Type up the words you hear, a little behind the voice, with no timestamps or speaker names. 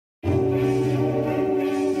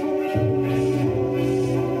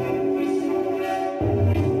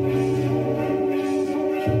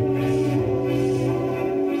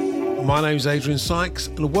My name is Adrian Sykes,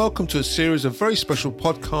 and welcome to a series of very special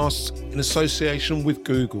podcasts in association with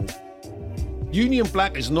Google. Union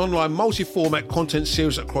Black is an online multi-format content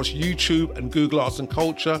series across YouTube and Google Arts and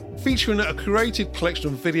Culture, featuring a curated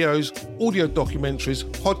collection of videos, audio documentaries,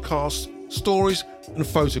 podcasts, stories and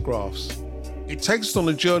photographs. It takes us on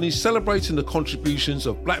a journey celebrating the contributions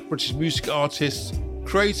of Black British music artists,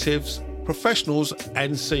 creatives, professionals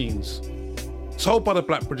and scenes. Told by the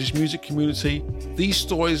Black British music community, these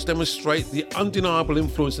stories demonstrate the undeniable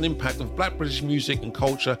influence and impact of Black British music and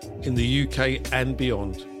culture in the UK and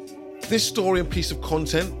beyond. This story and piece of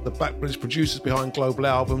content, the Black British producers behind global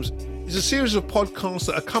albums, is a series of podcasts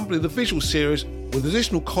that accompany the visual series with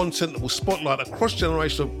additional content that will spotlight a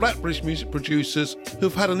cross-generation of Black British music producers who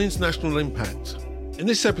have had an international impact. In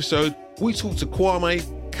this episode, we talk to Kwame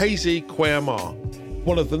Kwei-Armah,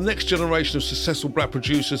 one of the next generation of successful Black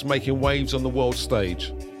producers making waves on the world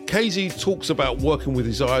stage. KZ talks about working with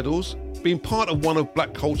his idols, being part of one of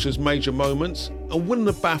Black culture's major moments, and winning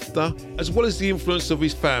a BAFTA, as well as the influence of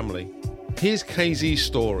his family. Here's KZ's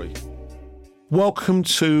story. Welcome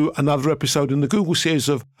to another episode in the Google series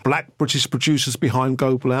of Black British producers behind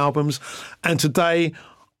global albums. And today,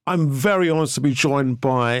 I'm very honoured to be joined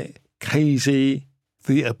by KZ,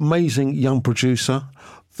 the amazing young producer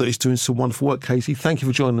that is doing some wonderful work. KZ, thank you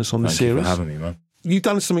for joining us on the series. Thank you for having me, man. You've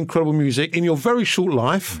done some incredible music in your very short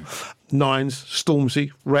life. Nines,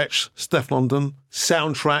 Stormzy, Wretch, Steph London,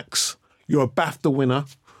 soundtracks. You're a BAFTA winner.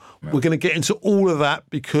 Right. We're going to get into all of that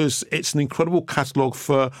because it's an incredible catalogue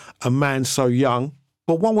for a man so young.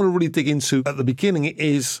 But what I want to really dig into at the beginning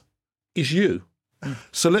is you.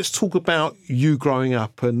 So let's talk about you growing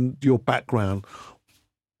up and your background.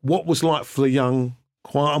 What was like for the young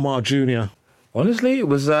Kwei-Armah Jr.? Honestly, it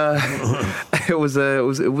was it was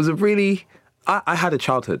a really. I had a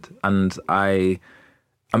childhood, and I'm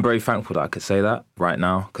very thankful that I could say that right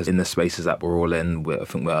now, because in the spaces that we're all in, I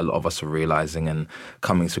think where a lot of us are realising and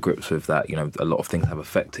coming to grips with that, you know, a lot of things have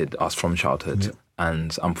affected us from childhood. Yeah.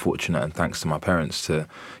 And I'm fortunate, and thanks to my parents, to,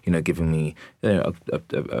 you know, giving me, you know,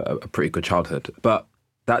 a pretty good childhood. But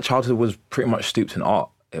that childhood was pretty much steeped in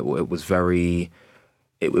art. It was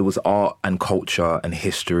art and culture and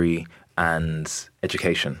history and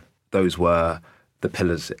education. Those were the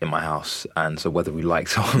pillars in my house, and so whether we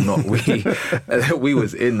liked it or not, we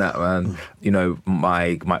was in that, man. You know,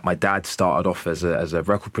 my dad started off as a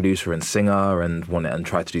record producer and singer, and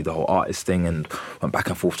tried to do the whole artist thing, and went back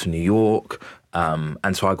and forth to New York.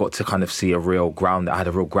 And so I got to kind of see I had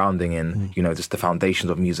a real grounding in, you know, just the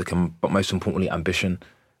foundations of music, but most importantly, ambition,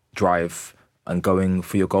 drive, and going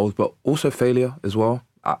for your goals, but also failure as well.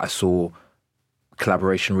 I saw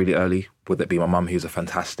collaboration really early, whether it be my mum, who's a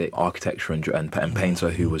fantastic architecture and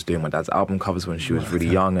painter, who was doing my dad's album covers when she was really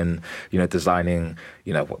young, and, you know, designing,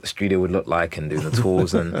 you know, what the studio would look like and doing the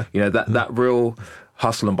tours, and, you know, that real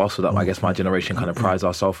hustle and bustle that I guess my generation kind of prides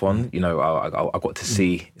ourselves on. You know, I got to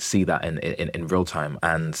see that in real time,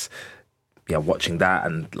 and yeah, watching that,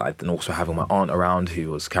 and also having my aunt around,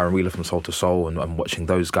 who was Karen Wheeler from Soul to Soul, and watching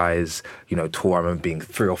those guys, you know, tour. I remember being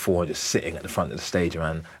 3 or 4 just sitting at the front of the stage,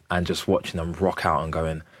 man, and just watching them rock out and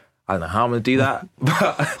going, I don't know how I'm going to do that,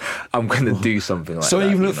 but I'm going to do something like that. So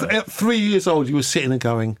even at 3 years old, you were sitting and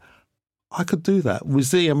going, I could do that.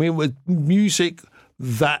 Was music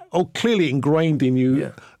that clearly ingrained in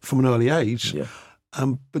you from an early age? Yeah.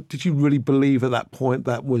 But did you really believe at that point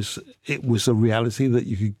that it was a reality that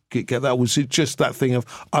you could get that? Was it just that thing of,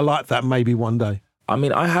 I like that, maybe one day? I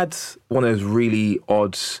mean, I had one of those really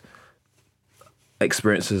odd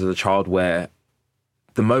experiences as a child where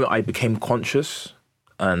the moment I became conscious,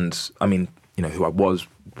 and I mean, you know, who I was,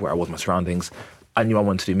 where I was, my surroundings, I knew I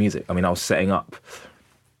wanted to do music. I mean, I was setting up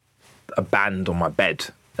a band on my bed,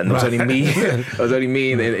 and it was only me. It was only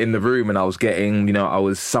me in the room, and I was getting, you know, I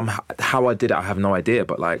was somehow, how I did it, I have no idea,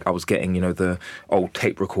 but like I was getting, you know, the old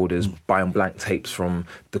tape recorders, buying blank tapes from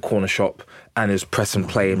the corner shop, and just press and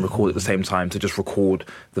play and record at the same time to just record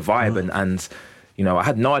the vibe, and you know, I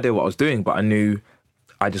had no idea what I was doing, but I knew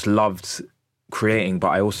I just loved creating, but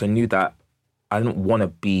I also knew that I didn't want to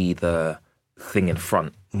be the thing in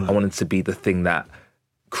front. I wanted to be the thing that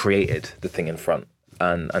created the thing in front.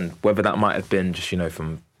 And whether that might have been just, you know,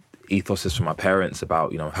 from ethoses from my parents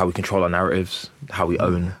about, you know, how we control our narratives, how we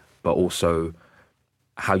own, but also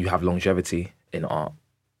how you have longevity in art.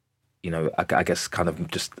 You know, I guess kind of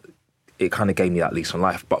just, it kind of gave me that lease on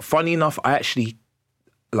life. But funny enough, I actually,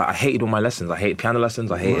 I hated all my lessons. I hated piano lessons.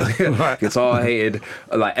 I hated guitar. I hated,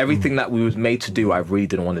 everything that we was made to do. I really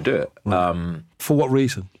didn't want to do it. For what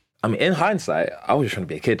reason? I mean, in hindsight, I was just trying to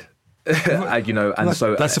be a kid. And, you know, and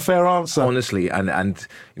that's a fair answer, honestly. And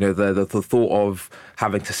you know, the thought of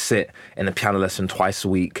having to sit in a piano lesson twice a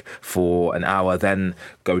week for an hour, then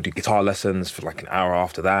go do guitar lessons for like an hour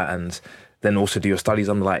after that, and then also do your studies.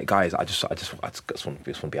 I'm like, guys, I just want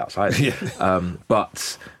to be outside.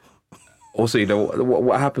 But also, you know,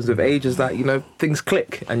 what happens with age is that, you know, things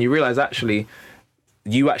click, and you realize actually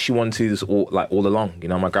you actually want to do this all along. You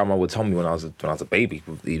know, my grandma would tell me when I was a baby,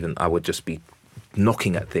 even I would just be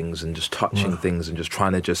knocking at things and just touching things and just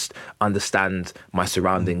trying to just understand my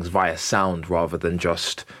surroundings via sound rather than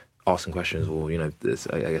just asking questions or, you know,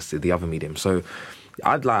 I guess the other medium. So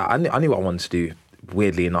I knew what I wanted to do,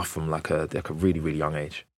 weirdly enough, from like a really, really young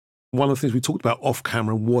age. One of the things we talked about off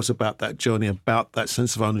camera was about that journey, about that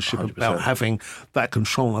sense of ownership, 100%. About having that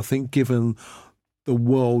control. And I think given the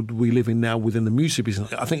world we live in now within the music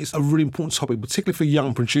business, I think it's a really important topic, particularly for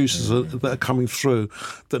young producers that are coming through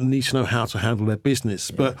that need to know how to handle their business.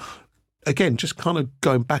 But again, just kind of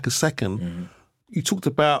going back a second, you talked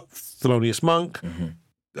about Thelonious Monk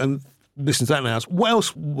and listening to that in the house. What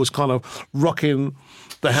else was kind of rocking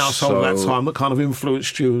the household at that time that kind of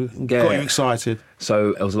influenced you and got you excited?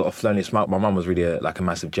 So it was a lot of Thelonious Monk. My mum was really like a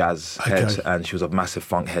massive jazz head, and she was a massive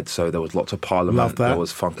funk head. So there was lots of Parliament, there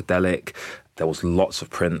was Funkadelic, there was lots of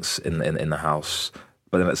Prince in the house.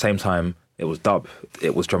 But then at the same time, it was dub,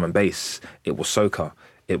 it was drum and bass, it was soca,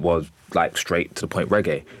 it was like straight to the point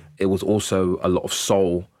reggae. It was also a lot of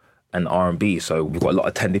soul and R&B. So we've got a lot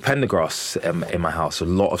of Tendy Pendergrass in my house, a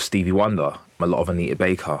lot of Stevie Wonder, a lot of Anita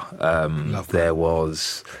Baker. There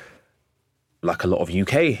was like a lot of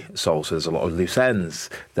UK soul, so there's a lot of loose ends.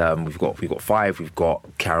 We've got Five, we've got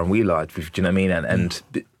Karen Wheeler. Do you know what I mean? And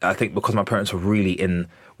I think because my parents were really in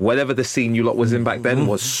whatever the scene you lot was in back then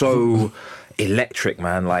was so electric,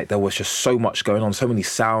 man. Like there was just so much going on, so many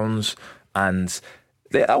sounds, and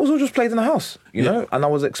that was all just played in the house, you know. And I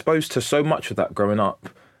was exposed to so much of that growing up.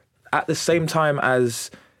 At the same time as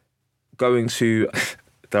going to,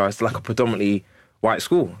 there's like a predominantly white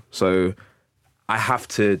school, so I have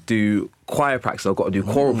to do choir practice. I've got to do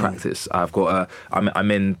choral practice.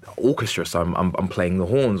 I'm in orchestra, so I'm playing the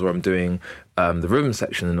horns, or I'm doing the rhythm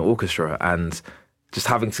section in the orchestra, and just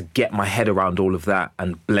having to get my head around all of that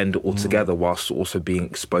and blend it all together whilst also being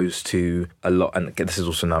exposed to a lot. And this is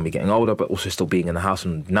also now me getting older, but also still being in the house.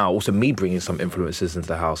 And now also me bringing some influences into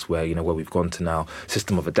the house where, you know, where we've gone to now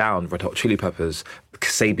System of a Down, Red Hot Chili Peppers,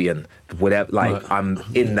 Kasabian, whatever. Like I'm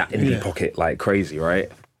in that indie pocket like crazy, right?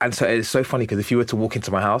 And so it's so funny because if you were to walk into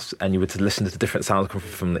my house and you were to listen to the different sounds coming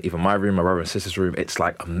from either my room, my brother and sister's room, it's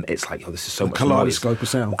like, oh, this is so much kaleidoscope of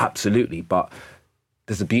sound. Absolutely. But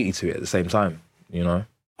there's a beauty to it at the same time. You know,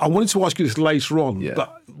 I wanted to ask you this later on,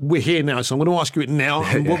 but we're here now, so I'm going to ask you it now,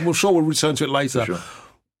 and we'll return to it later. Sure.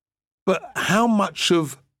 But how much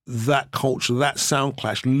of that culture, that sound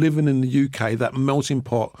clash, living in the UK, that melting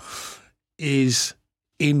pot, is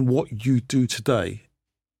in what you do today?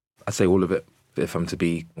 I'd say all of it, if I'm to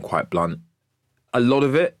be quite blunt. A lot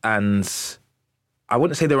of it, and I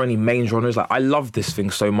wouldn't say there are any main genres. Like I love this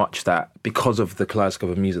thing so much that because of the kaleidoscope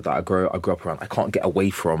of music that I grew up around, I can't get away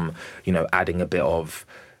from, you know, adding a bit of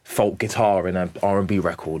folk guitar in an R&B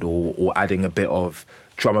record or adding a bit of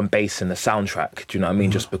drum and bass in the soundtrack. Do you know what I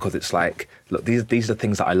mean? Just because it's like, look, these are the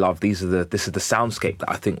things that I love. This is the soundscape that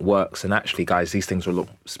I think works. And actually, guys, these things are a lot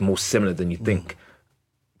more similar than you think.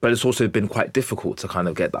 But it's also been quite difficult to kind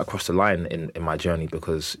of get that across the line in my journey,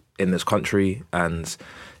 because in this country and,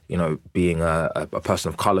 you know, being a person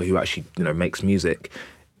of colour who actually, you know, makes music,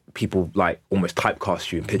 people like almost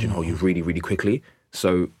typecast you and pigeonhole you really, really quickly.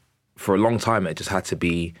 So for a long time, it just had to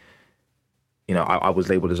be, you know, I was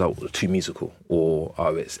labelled as too musical, or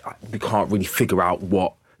we can't really figure out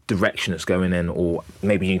what direction it's going in, or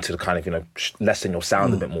maybe you need to kind of, you know, lessen your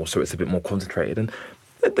sound a bit more so it's a bit more concentrated. And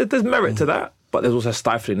there's merit to that. But there's also a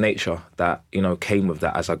stifling nature that, you know, came with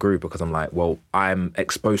that as I grew, because I'm like, well, I'm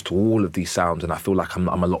exposed to all of these sounds and I feel like I'm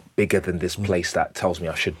a lot bigger than this place that tells me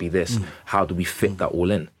I should be this. How do we fit that all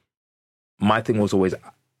in? My thing was always,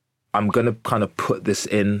 I'm going to kind of put this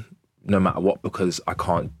in no matter what, because I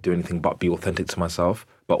can't do anything but be authentic to myself,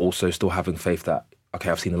 but also still having faith that, okay,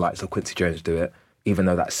 I've seen the likes of Quincy Jones do it, even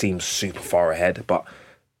though that seems super far ahead, but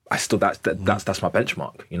I still, that's my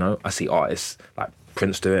benchmark, you know? I see artists like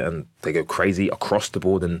Prince do it and they go crazy across the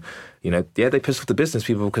board, and, you know, they piss off the business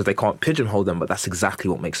people because they can't pigeonhole them, but that's exactly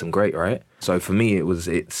what makes them great, right? So for me,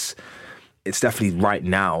 it's definitely right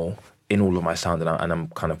now in all of my sound, and I'm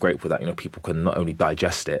kind of grateful that, you know, people can not only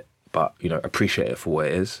digest it, but, you know, appreciate it for what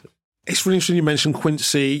it is. It's really interesting you mentioned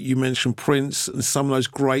Quincy, you mentioned Prince, and some of those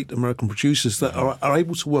great American producers that are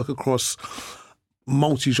able to work across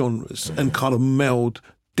multi-genres and kind of meld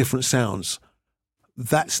different sounds.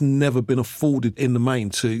 that's never been afforded in the main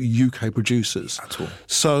to UK producers. At all.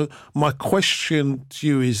 So my question to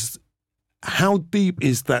you is, how deep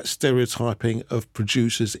is that stereotyping of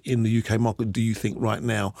producers in the UK market, do you think, right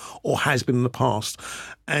now, or has been in the past?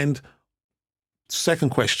 And second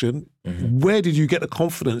question, where did you get the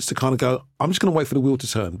confidence to kind of go, I'm just going to wait for the wheel to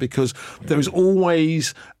turn? Because there is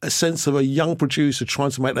always a sense of a young producer trying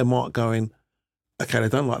to make their mark going, okay, they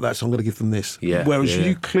don't like that, so I'm going to give them this. Yeah, Whereas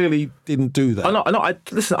you clearly didn't do that.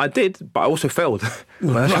 Listen, I did, but I also failed.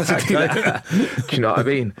 When I tried to do that. Do you know what I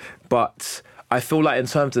mean? But I feel like in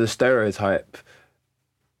terms of the stereotype,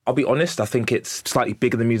 I'll be honest, I think it's slightly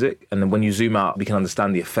bigger than music. And then when you zoom out, we can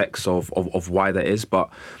understand the effects of why that is. But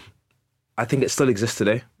I think it still exists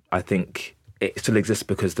today. I think it still exists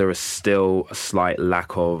because there is still a slight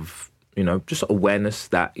lack of, just awareness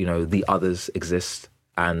that, the others exist,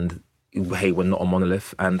 and hey, we're not a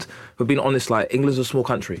monolith. And we've been honest, like, England's a small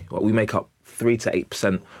country. We make up 3 to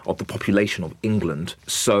 8% of the population of England.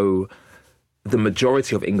 So the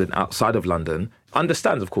majority of England outside of London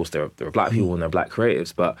understands, of course, there are black people and there are black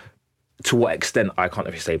creatives, but to what extent, I can't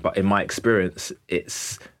really say. But in my experience,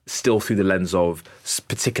 it's still through the lens of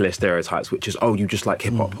particular stereotypes, which is, oh, you just like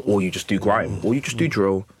hip hop, or you just do grime, or you just do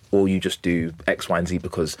drill, or you just do X, Y, and Z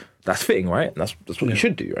because that's fitting, right? And that's what you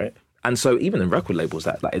should do, right? And so even in record labels,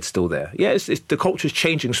 that it's still there. Yeah, it's the culture's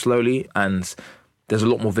changing slowly, and there's a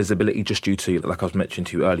lot more visibility just due to, like I was mentioning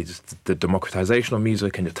to you earlier, just the democratization of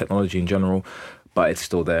music and the technology in general. But it's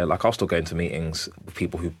still there. Like, I'll still go into meetings with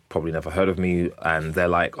people who probably never heard of me, and they're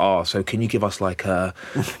like, oh, so can you give us like a,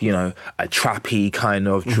 a trappy kind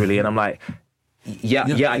of drilly? And I'm like, yeah,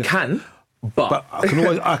 I can. But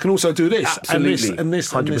I can also do this, absolutely, and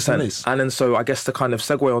this, 100%. and this, and this. And then so I guess to kind of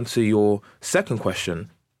segue onto your second question,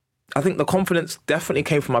 I think the confidence definitely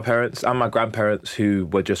came from my parents and my grandparents, who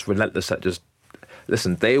were just relentless at just,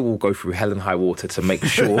 listen, they will go through hell and high water to make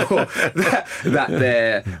sure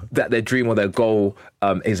that their dream or their goal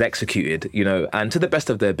is executed, and to the best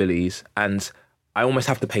of their abilities. And I almost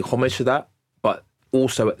have to pay homage to that, but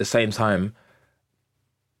also at the same time,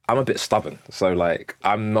 I'm a bit stubborn. So like,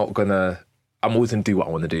 I'm always gonna do what I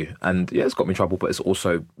want to do. And yeah, it's got me in trouble, but it's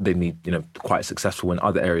also made me, quite successful in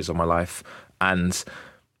other areas of my life. And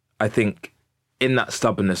I think in that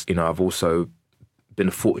stubbornness, I've also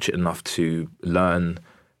been fortunate enough to learn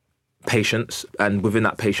patience, and within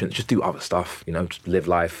that patience, just do other stuff, just live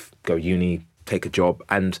life, go uni, take a job.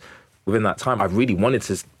 And within that time, I really wanted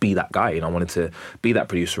to be that guy, I wanted to be that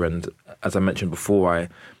producer. And as I mentioned before,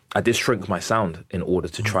 I did shrink my sound in order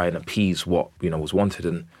to try and appease what, was wanted,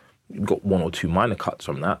 and got 1 or 2 minor cuts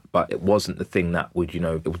from that, but it wasn't the thing that would,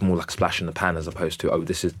 it was more like a splash in the pan as opposed to, oh,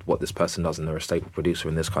 this is what this person does and they're a staple producer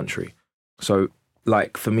in this country. So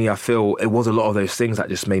like, for me, I feel it was a lot of those things that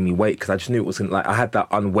just made me wait, because I just knew it was going to, like, I had that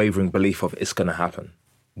unwavering belief of it's going to happen.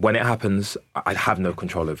 When it happens, I have no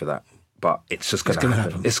control over that, but it's just going to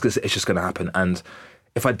happen. It's just going to happen. And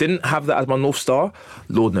if I didn't have that as my North Star,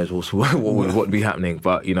 Lord knows what would be happening.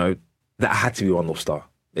 But, that had to be my North Star.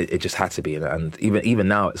 It just had to be. And even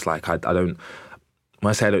now, it's like, I don't,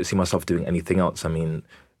 when I say I don't see myself doing anything else, I mean,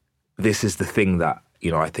 this is the thing that,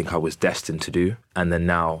 I think I was destined to do. And then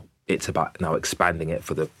now, it's about now expanding it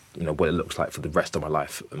for the, what it looks like for the rest of my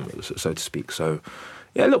life, so to speak. So,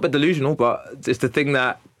 yeah, a little bit delusional, but it's the thing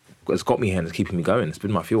that has got me here and is keeping me going. It's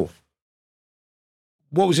been my fuel.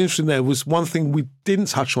 What was interesting there was one thing we didn't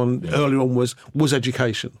touch on earlier on was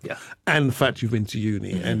education. Yeah. And the fact you've been to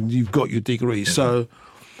uni and you've got your degree. So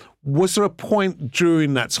was there a point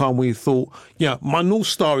during that time where you thought, my North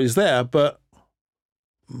Star is there, but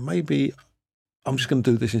maybe I'm just going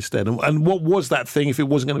to do this instead? And what was that thing if it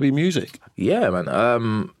wasn't going to be music? Yeah,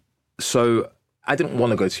 man. So I didn't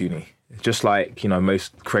want to go to uni. Just like,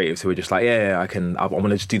 most creatives who are just like, I want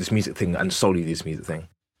to just do this music thing and solely this music thing.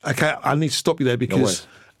 Okay, I need to stop you there because,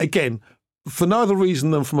 again, for no other reason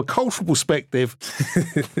than from a cultural perspective,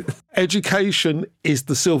 education is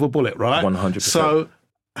the silver bullet, right? 100%. So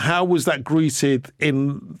how was that greeted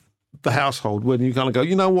in the household when you kind of go,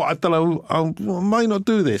 you know what, I don't know, I may not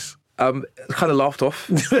do this? Kind of laughed off,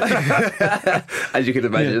 as you can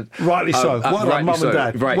imagine. Yeah, rightly so. What about mum and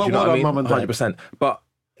dad? Right, what you know what I mean? Mum and dad? 100%. But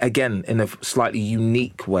again, in a slightly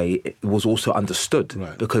unique way, it was also understood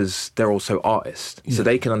because they're also artists. Yeah. So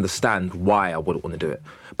they can understand why I wouldn't want to do it.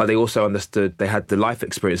 But they also understood, they had the life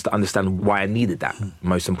experience to understand why I needed that,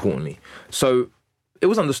 most importantly. So it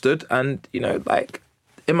was understood. And, like,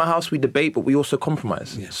 in my house, we debate, but we also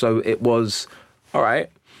compromise. Yeah. So it was, all right,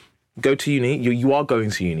 go to uni. You are going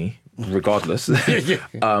to uni, regardless.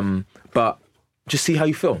 But just see how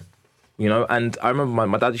you feel. And I remember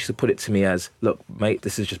my dad used to put it to me as, look, mate,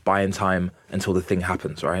 this is just buying time until the thing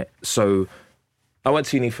happens, right? So I went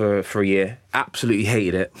to uni for a year, absolutely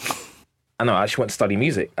hated it. I know, I actually went to study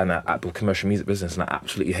music and at the commercial music business, and I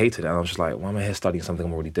absolutely hated it. And I was just like, why am I here studying something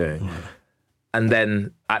I'm already doing? And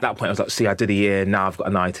then at that point, I was like, see, I did a year, now I've got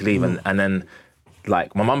an eye to leave. And then,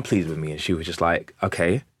 like, my mum pleaded with me, and she was just like,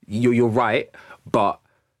 okay, you're right, but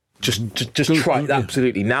just try it.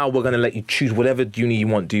 Absolutely. Now we're going to let you choose whatever uni you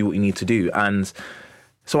want, do what you need to do. And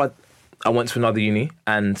so I went to another uni,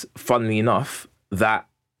 and funnily enough, that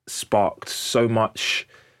sparked so much,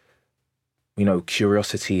 you know,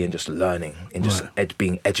 curiosity and just learning and just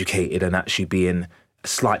being educated and actually being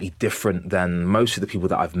slightly different than most of the people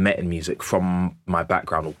that I've met in music from my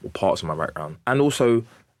background or parts of my background. And also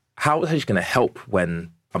how it's actually going to help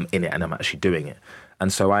when I'm in it and I'm actually doing it.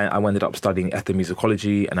 And so I ended up studying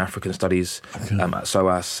ethnomusicology and African studies at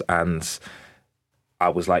SOAS. And I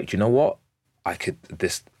was like, you know what?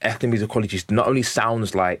 This ethnomusicology not only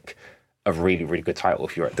sounds like a really, really good title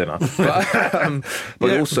if you're at dinner,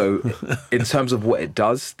 but also in terms of what it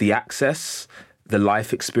does, the access, the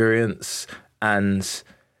life experience, and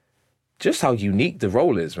just how unique the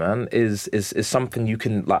role is, man, is something you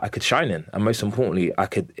can, like, I could shine in. And most importantly,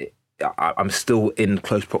 I'm still in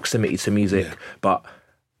close proximity to music, but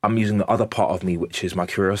I'm using the other part of me, which is my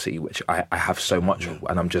curiosity, which I have so much of,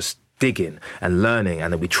 and I'm just digging and learning.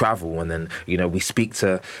 And then we travel, and then, you know, we speak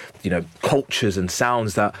to, you know, cultures and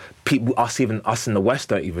sounds that us in the West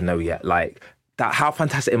don't even know yet. Like, that, how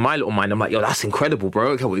fantastic. In my little mind, I'm like, yo, that's incredible,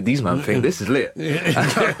 bro. Look what these man think. This is lit.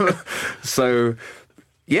 So,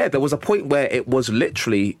 yeah, there was a point where it was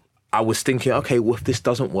literally, I was thinking, okay, well, if this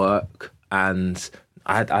doesn't work, and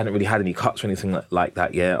I hadn't really had any cuts or anything like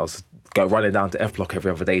that yet. I was running down to F Block every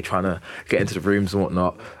other day trying to get into the rooms and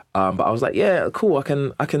whatnot. But I was like, yeah, cool. I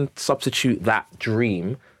can substitute that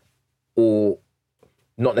dream, or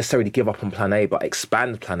not necessarily give up on Plan A, but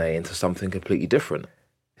expand Plan A into something completely different.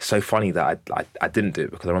 It's so funny that I didn't do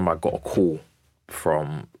it, because I remember I got a call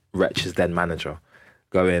from Wretch's then manager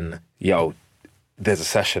going, yo, there's a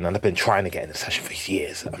session, and I've been trying to get in the session for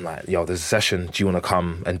years. I'm like, yo, there's a session, do you want to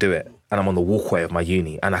come and do it? And I'm on the walkway of my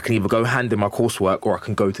uni, and I can either go hand in my coursework or I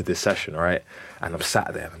can go to this session, right? And I'm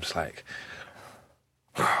sat there and I'm just like,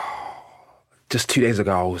 just 2 days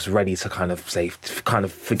ago, I was ready to kind of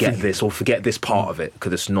forget this, or forget this part of it,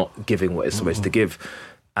 because it's not giving what it's supposed to give.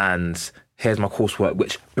 And here's my coursework,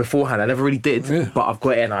 which beforehand I never really did, but I've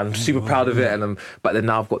got it and I'm super proud of it. But then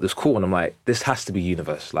now I've got this call, and I'm like, this has to be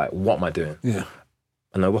universe. Like, what am I doing? Yeah.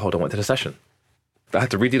 And lo and behold, I went to the session. I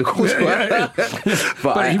had to redo the coursework.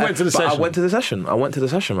 But he went to the session. I went to the session. I went to the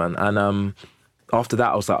session, man. And after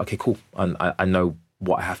that, I was like, okay, cool. And I know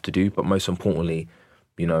what I have to do, but most importantly,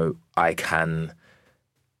 you know, I can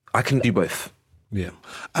do both. Yeah.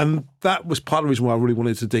 And that was part of the reason why I really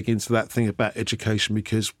wanted to dig into that thing about education,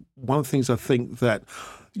 because one of the things I think that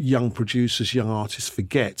young producers, young artists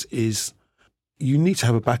forget is you need to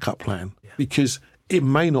have a backup plan, because it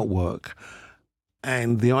may not work.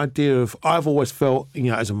 And the idea of, I've always felt, you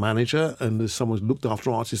know, as a manager and as someone who's looked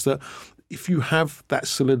after artists, that if you have that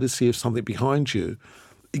solidity of something behind you,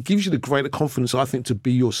 it gives you the greater confidence, I think, to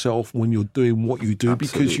be yourself when you're doing what you do.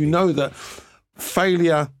 Absolutely. Because you know that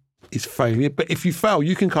failure is failure, but if you fail,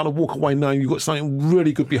 you can kind of walk away knowing you've got something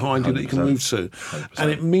really good behind you that you can move to. 100%.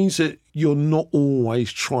 And it means that you're not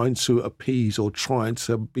always trying to appease or trying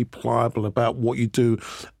to be pliable about what you do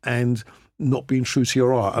and not being true to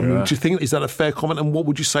your art. I mean, do you think, is that a fair comment? And what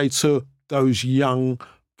would you say to those young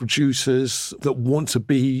producers that want to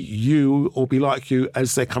be you or be like you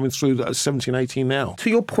as they're coming through that are 17, 18 now? To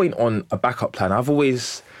your point on a backup plan,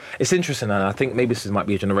 it's interesting, and I think maybe this might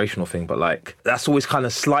be a generational thing, but like, that's always kind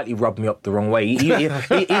of slightly rubbed me up the wrong way.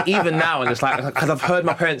 Even now, and it's like, because I've heard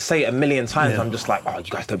my parents say it a million times, I'm just like, oh, you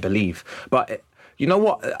guys don't believe. But you know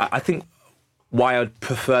what? I think why I'd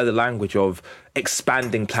prefer the language of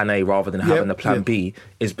expanding Plan A rather than having a Plan B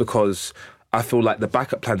is because I feel like the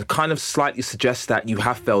backup plan kind of slightly suggests that you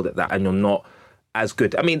have failed at that and you're not as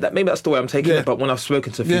good. I mean, maybe that's the way I'm taking it, but when I've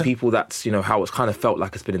spoken to a few people, that's, you know, how it's kind of felt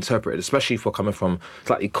like it's been interpreted, especially if we're coming from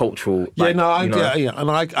slightly cultural. And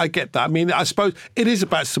I get that. I mean, I suppose it is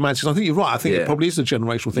about semantics. I think you're right. I think it probably is a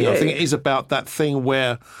generational thing. I think it is about that thing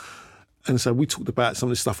where, and so we talked about some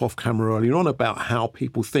of this stuff off camera earlier on about how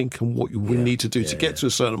people think and what you really need to do to get to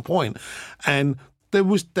a certain point. And there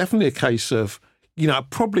was definitely a case of, you know,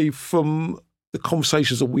 probably from the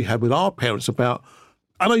conversations that we had with our parents about,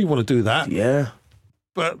 I know you want to do that,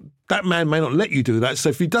 but that man may not let you do that. So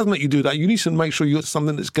if he doesn't let you do that, you need to make sure you got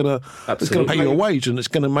something that's going to pay you a wage and it's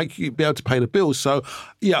going to make you be able to pay the bills. So,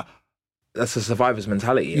 that's a survivor's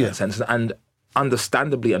mentality in that sense. And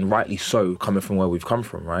understandably and rightly so, coming from where we've come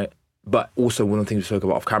from, right? But also one of the things we spoke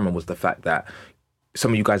about off camera was the fact that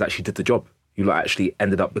some of you guys actually did the job. you lot actually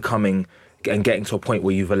ended up becoming and getting to a point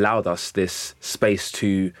where you've allowed us this space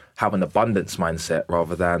to have an abundance mindset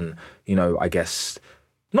rather than, you know, I guess,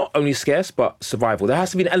 not only scarce, but survival. There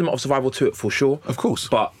has to be an element of survival to it for sure. Of course.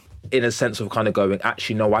 But in a sense of kind of going,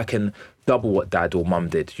 actually, no, I can double what dad or mum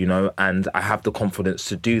did, you know, and I have the confidence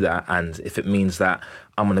to do that. And if it means that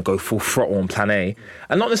I'm going to go full throttle on plan A,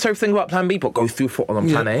 and not necessarily think about plan B, but go full throttle on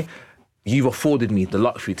plan A, you've afforded me the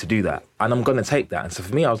luxury to do that. And I'm going to take that. And so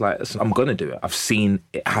for me, I was like, listen, I'm going to do it. I've seen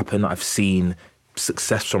it happen. I've seen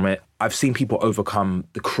success from it. I've seen people overcome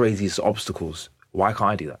the craziest obstacles. Why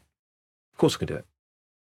can't I do that? Of course I can do it.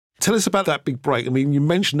 Tell us about that big break. I mean, you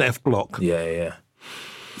mentioned F Block. Yeah.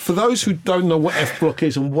 For those who don't know what F Block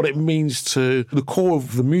is and what it means to the core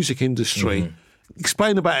of the music industry,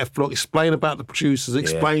 explain about F Block, explain about the producers,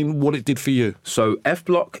 explain what it did for you. So F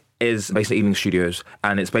Block is basically Evening Studios,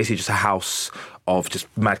 and it's basically just a house of just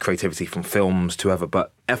mad creativity from films to ever.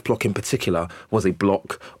 But F Block in particular was a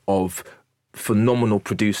block of phenomenal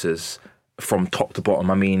producers from top to bottom.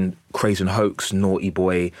 I mean, Crazy and Hoax, Naughty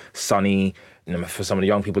Boy, Sonny. You know, for some of the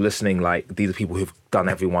young people listening, like, these are people who've done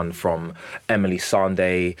everyone from Emily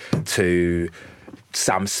Sandé to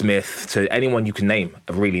Sam Smith to anyone you can name,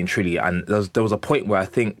 really and truly. And there was a point where I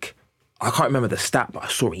can't remember the stat, but I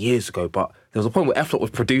saw it years ago, but there was a point where F Block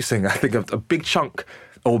was producing, I think, a big chunk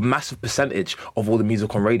or massive percentage of all the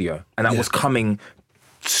music on radio. And that was coming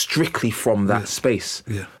strictly from that space.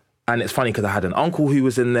 Yeah. And it's funny because I had an uncle who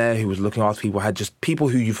was in there who was looking after people, had just people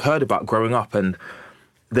who you've heard about growing up, and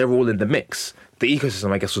they're all in the mix. The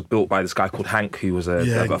ecosystem, I guess, was built by this guy called Hank, who was a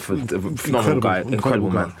phenomenal guy, incredible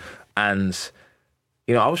man. And,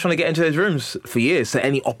 you know, I was trying to get into those rooms for years. So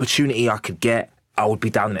any opportunity I could get, I would be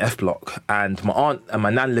down in F Block. And my aunt and my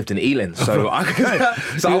nan lived in Ealing. So I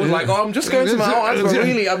was like, oh, I'm just going to my aunt's, but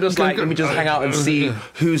really, I'm just like, let me just hang out and see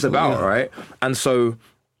who's about, right? And so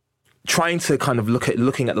trying to kind of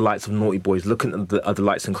looking at the likes of Naughty Boys, looking at the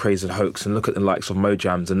likes of Crazy and Hoax, and look at the likes of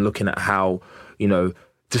Mojams, and looking at how, you know,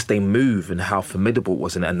 just they move and how formidable it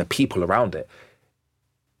was, and the people around it.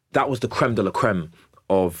 That was the creme de la creme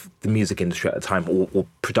of the music industry at the time, or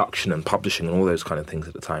production and publishing and all those kind of things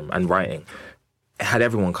at the time, and writing. It had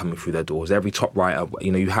everyone coming through their doors, every top writer.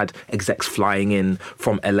 You know, you had execs flying in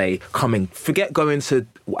from LA, forget going to,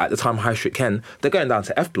 at the time, High Street Ken, they're going down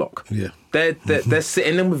to F Block. Yeah. They're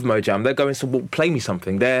sitting in with Mojam, they're going to, well, play me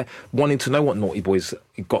something. They're wanting to know what Naughty Boys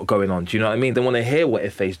got going on. Do you know what I mean? They want to hear what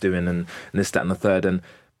Ife's doing and this, that, and the third. And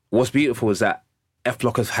what's beautiful is that F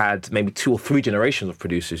Block has had maybe 2 or 3 generations of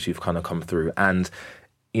producers who've kind of come through. And,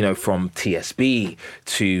 you know, from TSB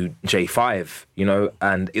to J5, you know,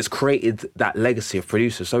 and it's created that legacy of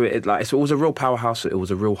producers. So it was a real powerhouse, it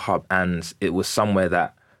was a real hub, and it was somewhere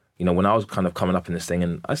that, you know, when I was kind of coming up in this thing,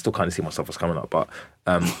 and I still kind of see myself as coming up, but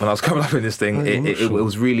when I was coming up in this thing, it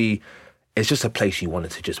was really, it's just a place you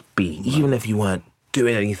wanted to just be, even if you weren't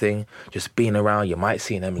doing anything, just being around. You might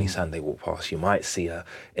see an Emily Sandé walk past, you might see a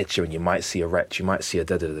Itcher, and you might see a Wretch, you might see a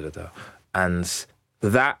da-da-da-da-da. And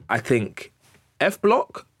that, I think, F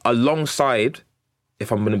Block, alongside,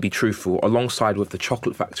 if I'm going to be truthful, alongside with the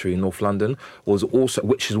Chocolate Factory in North London, was also,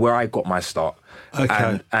 which is where I got my start.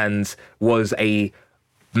 Okay. And was a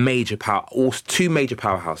major two major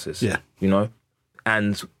powerhouses. Yeah. You know?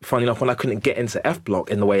 And funny enough, when I couldn't get into F Block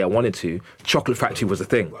in the way I wanted to, Chocolate Factory was a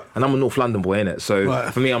thing. And I'm a North London boy, innit? So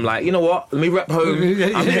for me, I'm like, you know what? Let me rep home.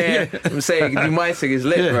 I'm here. I'm saying, my thing is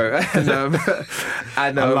lit, bro.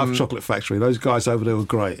 And I love Chocolate Factory. Those guys over there were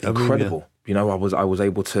great. Incredible. You know, I was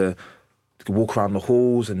able to walk around the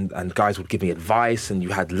halls, and guys would give me advice, and you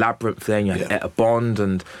had Labyrinth there, and you had Etta Bond,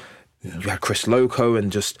 and you had Chris Loco,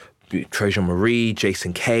 and just Treasure Marie,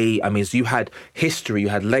 Jason Kay. I mean, you had history, you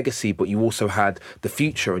had legacy, but you also had the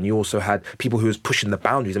future, and you also had people who was pushing the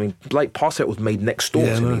boundaries. I mean, like, Parset was made next door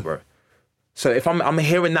to me, bro. So if I'm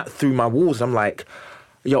hearing that through my walls, I'm like,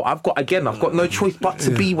 yo, I've got no choice but to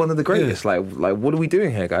be one of the greatest. Like, what are we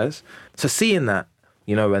doing here, guys? So seeing that,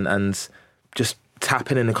 you know, and just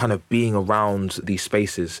tapping in and kind of being around these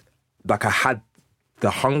spaces, like, I had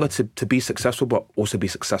the hunger to be successful, but also be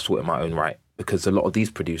successful in my own right. Because a lot of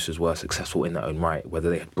these producers were successful in their own right,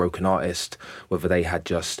 whether they had broken artists, whether they had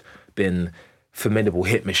just been formidable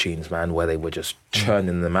hit machines, man, where they were just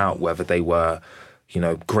churning them out, whether they were, you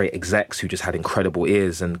know, great execs who just had incredible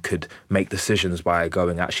ears and could make decisions by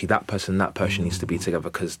going, actually, that person needs to be together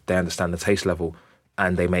because they understand the taste level,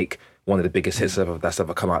 and they make one of the biggest hits that's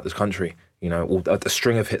ever come out of this country, you know, or a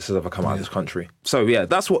string of hits that's ever come out of this country. So yeah,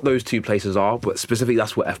 that's what those 2 places are, but specifically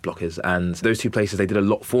that's what F Block is. And those 2 places, they did a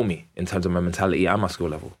lot for me in terms of my mentality and my skill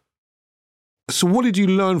level. So what did you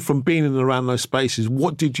learn from being in and around those spaces?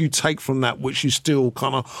 What did you take from that which you still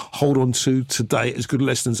kind of hold on to today as good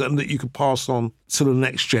lessons and that you could pass on to the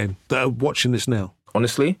next gen that are watching this now?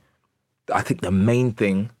 Honestly, I think the main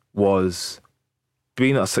thing was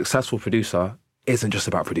being a successful producer isn't just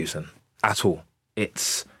about producing at all.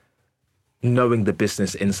 It's knowing the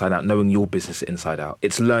business inside out, knowing your business inside out.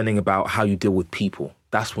 It's learning about how you deal with people.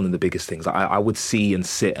 That's one of the biggest things. I would see and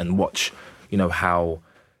sit and watch, how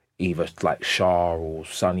either like Shah or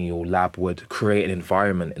Sunny or Lab would create an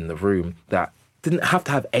environment in the room that didn't have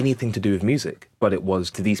to have anything to do with music, but it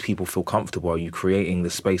was, do these people feel comfortable? Are you creating the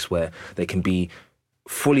space where they can be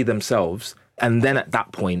fully themselves? And then at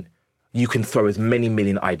that point, you can throw as many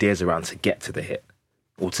million ideas around to get to the hit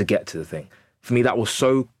or to get to the thing. For me, that was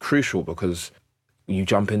so crucial because you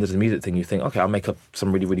jump into the music thing, you think, okay, I'll make up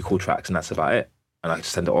some really, really cool tracks and that's about it. And I can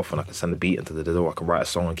send it off and I can send the beat into the door. I can write a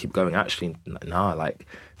song and keep going. Actually, nah, like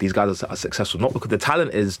these guys are successful, not because the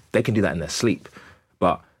talent is, they can do that in their sleep,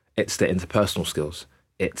 but it's their interpersonal skills.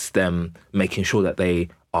 It's them making sure that they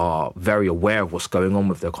are very aware of what's going on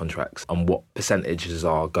with their contracts and what percentages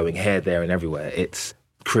are going here, there and everywhere. It's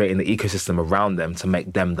creating the ecosystem around them to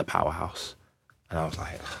make them the powerhouse. And I was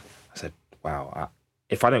like, I said, wow,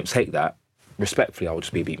 if I don't take that, respectfully, I will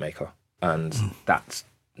just be a beat maker. And that's,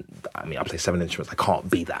 I mean, I play 7 instruments. I can't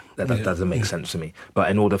be that. That doesn't make sense to me. But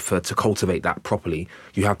in order to cultivate that properly,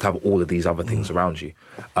 you have to have all of these other things around you.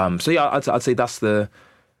 So yeah, I'd say that's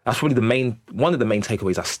probably one of the main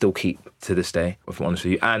takeaways I still keep to this day, if I'm honest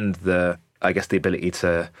with you. And I guess the ability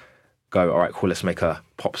to go, all right, cool, let's make a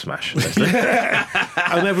pop smash.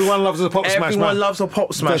 And everyone loves a pop smash, man. Everyone loves a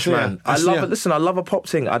pop smash, man. I love it. Listen, I love a pop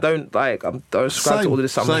thing. I don't subscribe to all of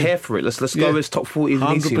this. I'm here for it. Let's go as top 40 as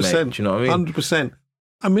easy, mate. Do you know what I mean? 100%.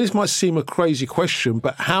 I mean, this might seem a crazy question,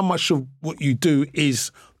 but how much of what you do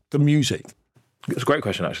is the music? It's a great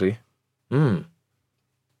question, actually.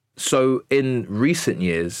 So in recent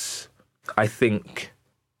years, I think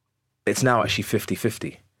it's now actually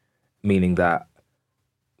 50-50, meaning that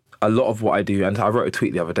a lot of what I do, and I wrote a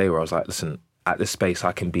tweet the other day where I was like, listen, at this space,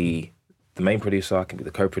 I can be the main producer, I can be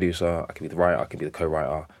the co-producer, I can be the writer, I can be the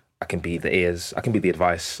co-writer, I can be the ears, I can be the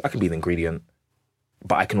advice, I can be the ingredient,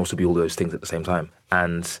 but I can also be all those things at the same time.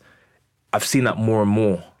 And I've seen that more and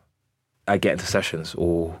more. I get into sessions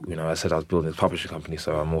or, as I said, I was building this publishing company,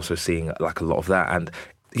 so I'm also seeing like a lot of that. And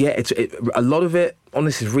yeah, a lot of it,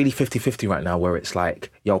 honestly, is really 50-50 right now, where it's like,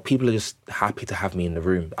 yo, people are just happy to have me in the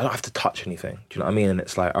room. I don't have to touch anything. Do you know what I mean? And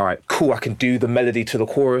it's like, all right, cool, I can do the melody to the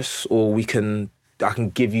chorus, or I can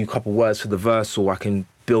give you a couple words for the verse, or I can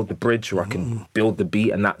build the bridge, or I can build the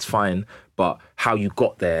beat, and that's fine. But how you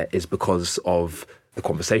got there is because of the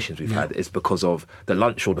conversations we've had. It's because of the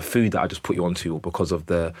lunch or the food that I just put you onto, or because of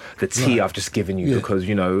the tea I've just given you, because,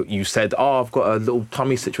 you said, oh, I've got a little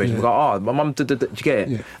tummy situation. We go, oh, my mum, did you get it?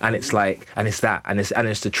 Yeah. And it's like, and it's that, and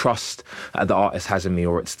it's the trust that the artist has in me,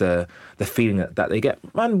 or it's the feeling that they get.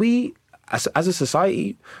 Man, we, as a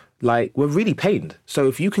society, like, we're really pained. So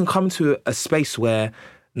if you can come to a space where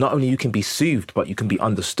not only you can be soothed, but you can be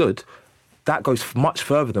understood, that goes much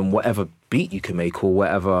further than whatever beat you can make or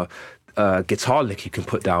whatever guitar lick you can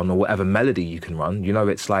put down or whatever melody you can run.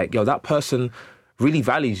 It's like, yo, that person really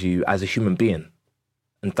values you as a human being.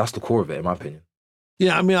 And that's the core of it, in my opinion.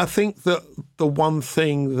 Yeah, I mean, I think that the one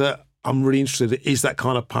thing that I'm really interested in is that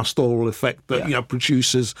kind of pastoral effect that,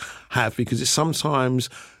 producers have, because it's sometimes...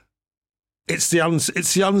 It's the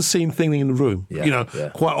unseen thing in the room,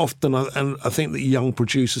 quite often. And I think that young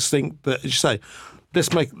producers think that, as you say,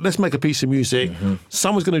 let's make a piece of music.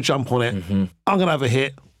 Someone's going to jump on it. I'm going to have a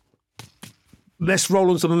hit. Let's roll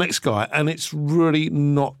on to the next guy. And it's really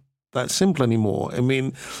not that simple anymore. I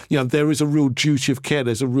mean, there is a real duty of care.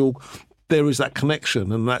 There is that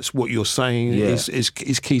connection. And that's what you're saying is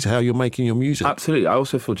key to how you're making your music. Absolutely. I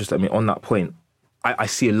also feel on that point, I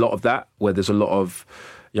see a lot of that where there's a lot of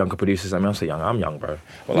younger producers. I mean, I'm so young. I'm young, bro.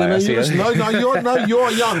 You're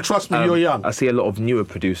young. Trust me, you're young. I see a lot of newer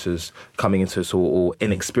producers coming into this, or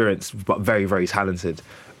inexperienced, but very, very talented,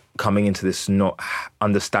 coming into this not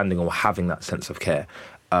understanding or having that sense of care.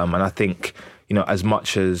 And I think, as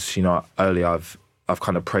much as, earlier I've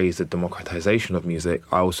kind of praised the democratization of music,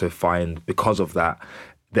 I also find because of that,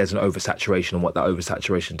 there's an oversaturation, and what that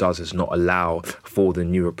oversaturation does is not allow for the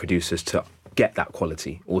newer producers to get that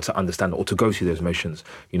quality or to understand or to go through those motions.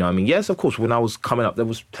 I mean, yes, of course, when I was coming up, there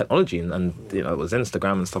was technology and it was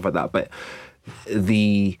Instagram and stuff like that, but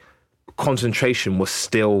the concentration was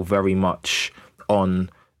still very much on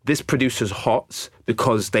this producer's hot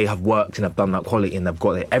because they have worked and have done that quality and they've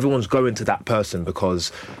got it. Everyone's going to that person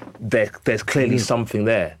because there's clearly something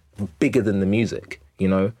there bigger than the music,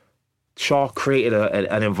 Shah created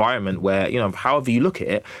an environment where, you know, however you look at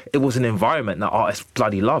it, it was an environment that artists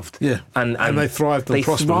bloody loved. Yeah, and they thrived and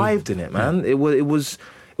prospered. They thrived in it, man. Yeah. It was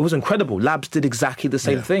incredible. Labs did exactly the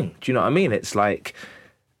same thing. Do you know what I mean? It's like,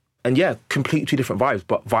 and yeah, completely two different vibes,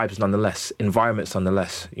 but vibes nonetheless, environments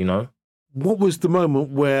nonetheless, you know? What was the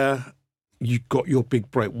moment where you got your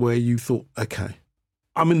big break, where you thought, okay,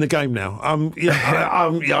 I'm in the game now. I'm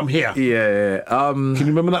here. Yeah. Can you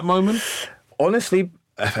remember that moment? Honestly,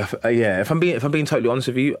 if I'm being totally honest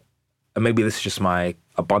with you, and maybe this is just my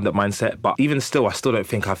abundant mindset, but even still, I still don't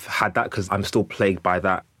think I've had that because I'm still plagued by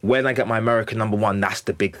that. When I get my American #1, that's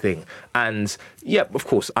the big thing. And yeah, of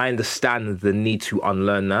course, I understand the need to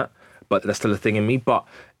unlearn that, but that's still a thing in me. But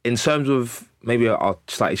in terms of, maybe I'll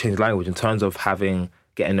slightly change the language, in terms of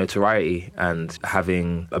getting notoriety and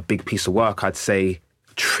having a big piece of work, I'd say,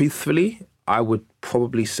 truthfully, I would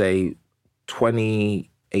probably say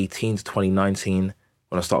 2018 to 2019,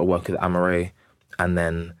 when I started working at Amaray, and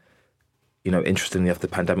then, you know, interestingly enough, the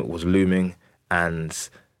pandemic was looming, and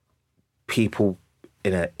people,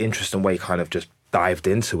 in an interesting way, kind of just dived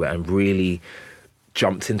into it and really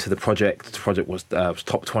jumped into the project. The project was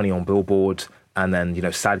top 20 on Billboard, and then, you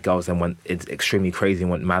know, Sad Girls then went extremely crazy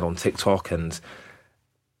and went mad on TikTok, and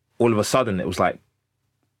all of a sudden it was like,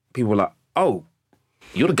 people were like, oh,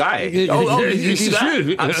 you're the guy. You see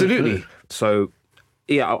that? Absolutely. So,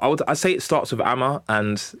 yeah, I'd say it starts with Amma,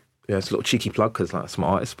 and yeah, it's a little cheeky plug because like, I'm an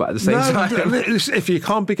artist, but at the same time, if you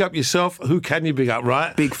can't big up yourself, who can you big up,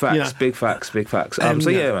 right? Big facts, big facts. So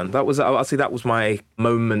yeah, man, I'd say that was my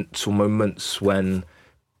moments when,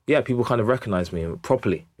 yeah, people kind of recognised me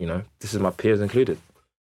properly. You know, this is my peers included.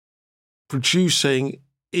 Producing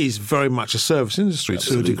is very much a service industry.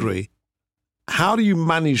 Absolutely. To a degree. How do you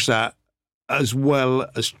manage that, as well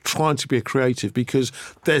as trying to be a creative? Because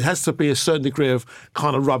there has to be a certain degree of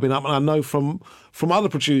kind of rubbing up. And I know from other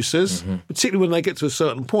producers, particularly when they get to a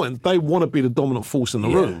certain point, they want to be the dominant force in the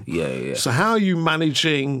room. Yeah. So how are you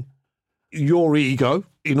managing your ego,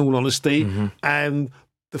 in all honesty, and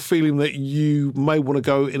the feeling that you may want to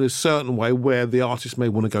go in a certain way where the artist may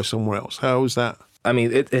want to go somewhere else? How is that? I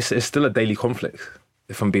mean, it's still a daily conflict,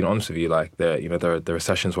 if I'm being honest with you. Like, there are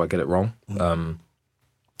sessions where I get it wrong.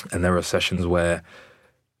 And there are sessions where,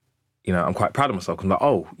 you know, I'm quite proud of myself. I'm like,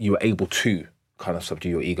 oh, you were able to kind of subdue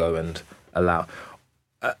your ego and allow.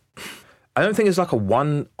 I don't think it's like a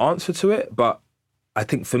one answer to it, but I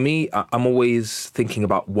think for me, I'm always thinking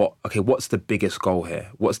about what's the biggest goal here?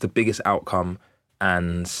 What's the biggest outcome?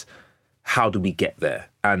 And how do we get there?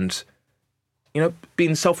 And, you know,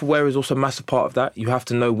 being self-aware is also a massive part of that. You have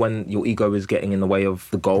to know when your ego is getting in the way of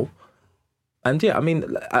the goal. And yeah, I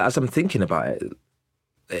mean, as I'm thinking about it,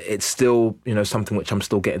 it's still, you know, something which I'm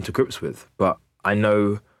still getting to grips with. But I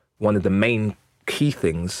know one of the main key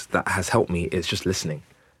things that has helped me is just listening,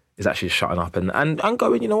 is actually shutting up and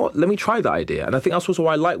going, you know what, let me try that idea. And I think that's also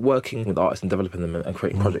why I like working with artists and developing them and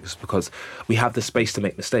creating projects, because we have the space to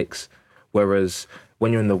make mistakes. Whereas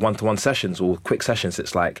when you're in the one-to-one sessions or quick sessions,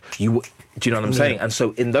 it's like, do you know what I'm saying? And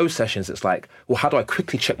so in those sessions, it's like, well, how do I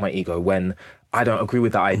quickly check my ego when I don't agree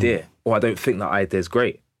with that idea or I don't think that idea is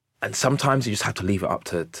great? And sometimes you just have to leave it up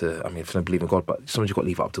to I mean, if you don't believe in God, but sometimes you've got to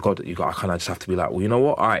leave it up to God. I kind of just have to be like, well, you know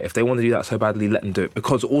what? All right, if they want to do that so badly, let them do it.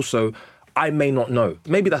 Because also, I may not know.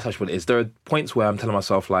 Maybe that's actually what it is. There are points where I'm telling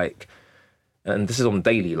myself, like, and this is on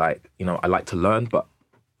daily, like, you know, I like to learn, but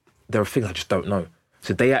there are things I just don't know.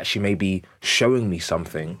 So they actually may be showing me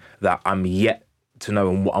something that I'm yet to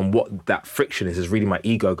know, and what that friction is really my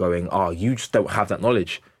ego going, you just don't have that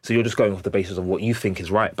knowledge. So you're just going off the basis of what you think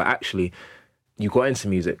is right. But actually, you got into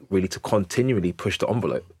music really to continually push the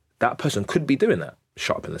envelope. That person could be doing that.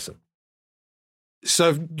 Shut up and listen. So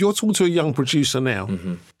if you're talking to a young producer now,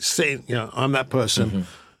 saying, you know, I'm that person.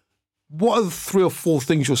 What are the 3 or 4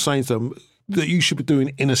 things you're saying to them that you should be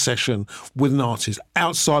doing in a session with an artist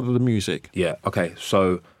outside of the music? Yeah, okay.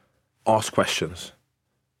 So ask questions.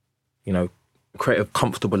 You know, create a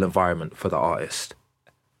comfortable environment for the artist.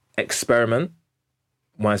 Experiment.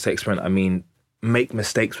 When I say experiment, I mean make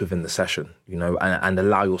mistakes within the session, you know, and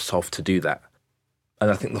allow yourself to do that. And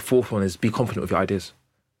I think the 4th one is be confident with your ideas.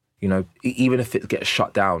 You know, even if it gets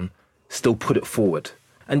shut down, still put it forward.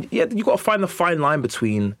 And yeah, you've got to find the fine line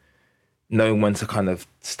between knowing when to kind of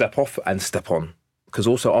step off and step on. Because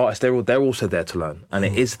also artists, they're also there to learn. And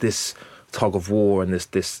it is this tug of war and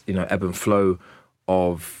this, you know, ebb and flow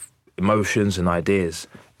of emotions and ideas.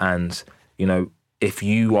 And, you know, if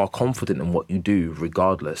you are confident in what you do,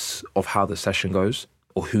 regardless of how the session goes,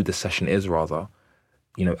 or who the session is rather,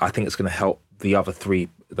 you know, I think it's going to help the other 3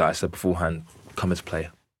 that I said beforehand come into play.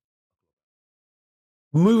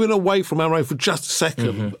 Moving away from Amaray for just a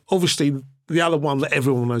second, obviously the other one that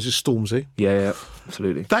everyone knows is Stormzy. Yeah,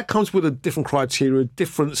 absolutely. That comes with a different criteria, a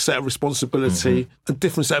different set of responsibility, a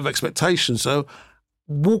different set of expectations. So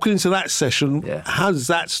walking into that session, how does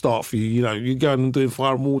that start for you? You know, you're going and doing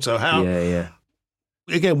Fire and Water. How? Yeah.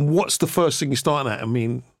 Again, what's the first thing you're starting at? I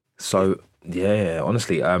mean... So,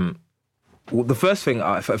 honestly, well, the first thing,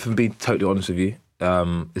 if I can be totally honest with you,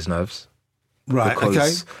 is nerves. Right,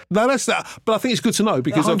 okay. No, that's that. But I think it's good to know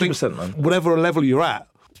because I think whatever level you're at,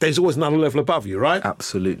 there's always another level above you, right?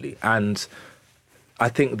 Absolutely. And I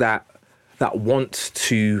think that want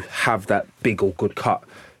to have that big or good cut,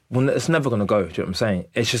 well, it's never going to go, do you know what I'm saying?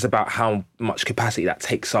 It's just about how much capacity that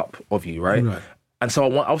takes up of you, right? And so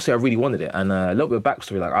obviously I really wanted it. And a little bit of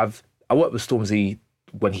backstory, like I worked with Stormzy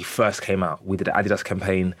when he first came out. We did an Adidas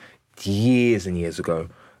campaign years and years ago.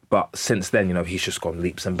 But since then, you know, he's just gone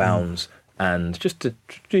leaps and bounds. And just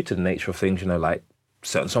due to the nature of things, you know, like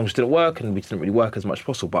certain songs didn't work and we didn't really work as much as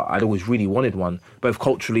possible. But I'd always really wanted one, both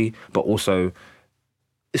culturally, but also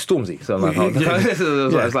it's Stormzy. So I'm like,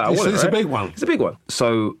 it's a big one. It's a big one.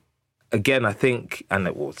 So again, I think, and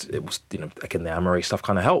it was, you know, again, the Amaray stuff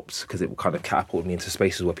kind of helped because it kind of catapulted me into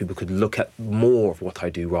spaces where people could look at more of what I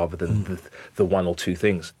do rather than the one or two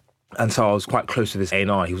things. And so I was quite close to this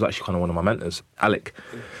A&R. He was actually kind of one of my mentors, Alec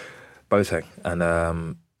Boateng.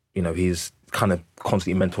 And, you know, he's kind of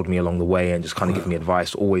constantly mentored me along the way and just kind of given me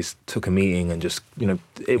advice, always took a meeting and just, you know,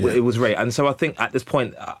 it was great. And so I think at this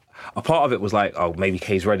point, a part of it was like, oh, maybe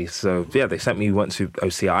Kay's ready. So yeah, they sent me, we went to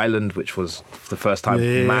OC Island, which was the first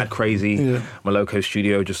time, mad crazy. Maloko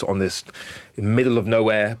studio, just on this middle of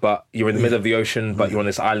nowhere, but you're in the middle of the ocean, but you're on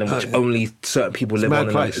this island which only certain people live on.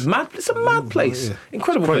 It's a mad place.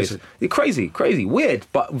 Incredible place. Crazy, weird,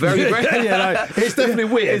 but very great. It's definitely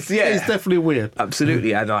weird. It's definitely weird.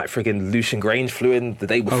 Absolutely. And like freaking Lucian Grange flew in the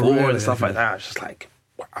day before and stuff like that. It's just like,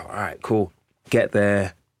 wow, all right, cool. Get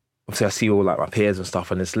there. Obviously, I see all like my peers and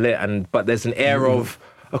stuff, and it's lit. But there's an air of,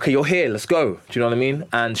 okay, you're here, let's go. Do you know what I mean?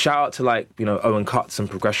 And shout out to like, you know, Owen Cuts and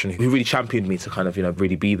Progression, who really championed me to kind of, you know,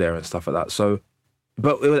 really be there and stuff like that. So,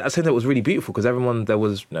 but I think it was really beautiful because everyone, there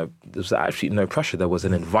was actually no pressure. There was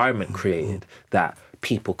an environment created that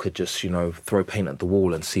people could just, you know, throw paint at the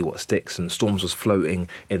wall and see what sticks. And Storms was floating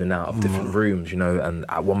in and out of different rooms, you know, and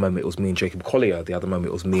at one moment it was me and Jacob Collier, the other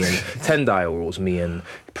moment it was me and Tendai, or it was me and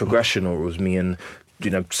Progression, or it was me and, you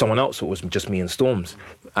know, someone else, or it was just me and Storms.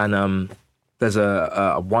 And there's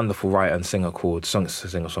a wonderful writer and singer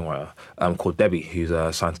singer-songwriter called Debbie,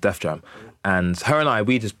 who's signed to Def Jam. And her and I,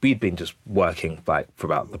 we'd been just working like for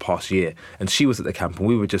about the past year. And she was at the camp and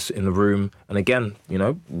we were just in the room. And again, you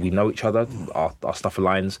know, we know each other, our stuff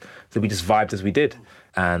aligns. So we just vibed as we did.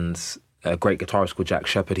 And a great guitarist called Jack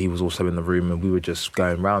Shepherd, he was also in the room, and we were just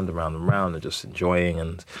going round and round and round and just enjoying.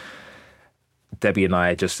 And Debbie and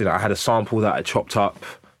I just, you know, I had a sample that I chopped up,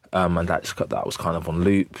 and that was kind of on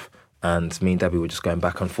loop. And me and Debbie were just going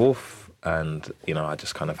back and forth. And, you know, I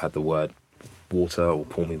just kind of had the word water, or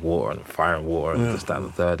pour me water, and fire and water, and this, that, and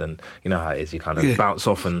the third. And you know how it is, you kind of bounce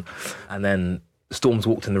off. And then Storms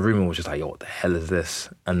walked in the room and was just like, yo, what the hell is this?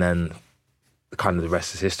 And then kind of the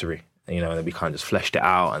rest is history. You know, and then we kind of just fleshed it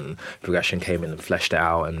out, and Progression came in and fleshed it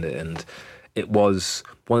out. And it was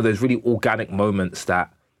one of those really organic moments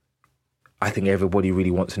that I think everybody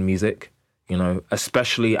really wants in music, you know,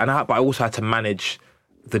 especially, but I also had to manage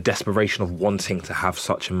the desperation of wanting to have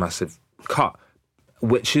such a massive cut,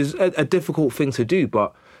 which is a difficult thing to do.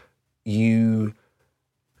 But you,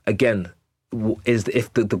 again,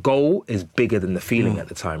 if the goal is bigger than the feeling at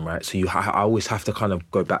the time, right? So I always have to kind of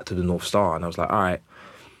go back to the North Star. And I was like, all right,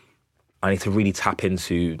 I need to really tap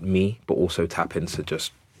into me, but also tap into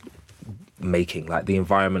just making. Like, the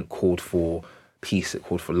environment called for peace, it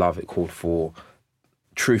called for love, it called for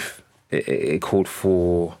truth, it called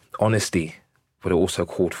for honesty, but it also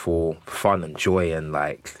called for fun and joy and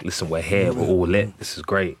like, listen, we're here, we're all lit, this is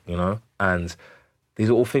great, you know? And these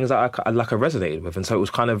are all things that I resonated with. And so it was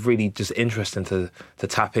kind of really just interesting to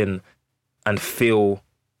tap in and feel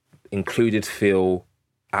included, feel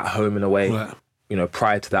at home in a way. Right. You know,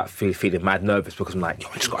 prior to that, feeling mad nervous because I'm like, yo,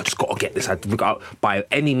 I just got to get this. By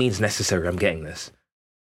any means necessary, I'm getting this.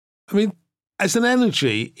 I mean, as an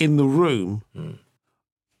energy in the room, and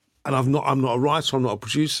I'm not a writer, I'm not a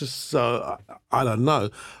producer, so I don't know.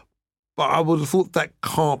 But I would have thought that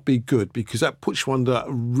can't be good because that puts you under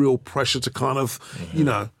real pressure to kind of, you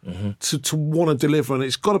know, to want to deliver. And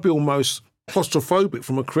it's got to be almost claustrophobic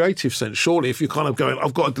from a creative sense, surely, if you're kind of going,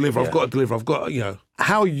 I've got to deliver, you know.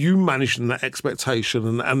 How are you managing that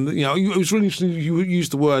expectation? And you know, it was really interesting you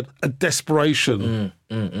used the word a desperation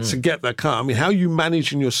to get that cut. I mean, how are you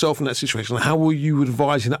managing yourself in that situation? How were you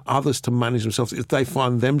advising others to manage themselves if they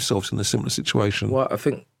find themselves in a similar situation? Well, I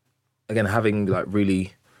think again, having like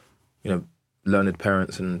really, learned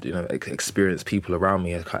parents and, experienced people around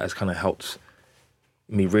me has kind of helped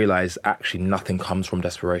me realize actually nothing comes from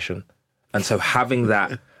desperation. And so having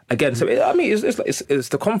that, again, so it's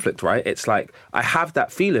the conflict, right? It's like I have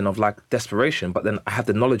that feeling of like desperation, but then I have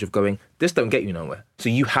the knowledge of going, this don't get you nowhere. So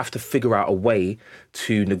you have to figure out a way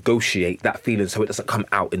to negotiate that feeling so it doesn't come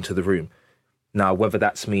out into the room. Now, whether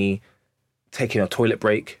that's me taking a toilet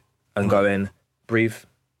break and going, breathe,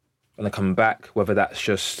 and then coming back, whether that's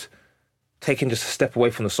just taking just a step away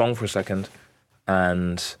from the song for a second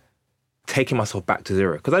and taking myself back to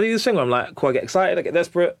zero. Because I do this thing where I'm like, cool, I get excited, I get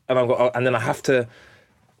desperate, and then I have to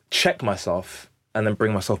check myself and then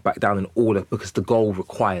bring myself back down in order because the goal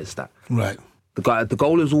requires that. Right. The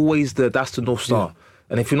goal is always that's the North Star. Yeah.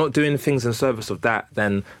 And if you're not doing things in service of that,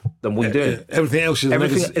 then what are you doing? Everything else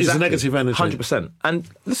is a negative energy. 100%. And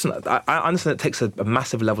listen, I understand it takes a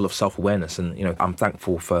massive level of self-awareness. And, I'm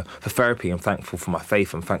thankful for therapy. I'm thankful for my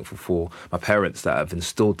faith. I'm thankful for my parents that have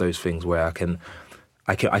instilled those things where I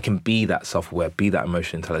can be that self-aware, be that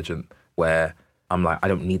emotionally intelligent, where I'm like, I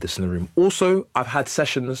don't need this in the room. Also, I've had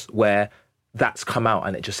sessions where that's come out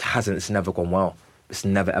and it's never gone well. It's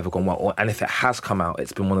never, ever gone well. And if it has come out,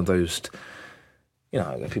 it's been one of those,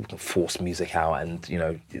 people can force music out and,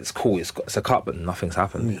 it's cool, it's a cut, but nothing's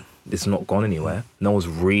happened. Yeah. It's not gone anywhere. No one's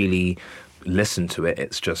really listened to it.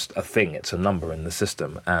 It's just a thing. It's a number in the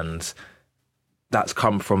system. And that's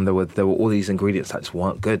come from, there were all these ingredients that just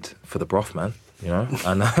weren't good for the broth, man.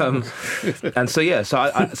 And and so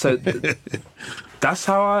so that's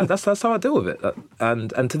how I deal with it,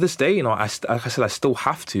 and to this day, like I said, I still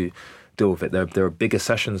have to deal with it. There are bigger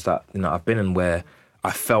sessions that I've been in where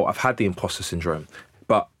I've had the imposter syndrome,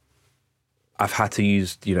 but I've had to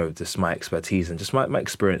use just my expertise and just my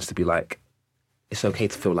experience to be like, it's okay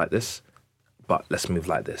to feel like this, but let's move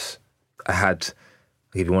like this. I'll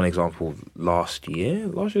give you one example. Last year,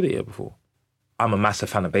 the year before, I'm a massive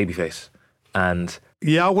fan of Babyface. And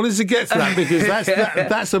yeah, I wanted to get to that because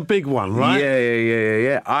that's a big one, right?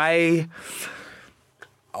 Yeah. I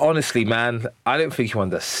honestly, man, I don't think you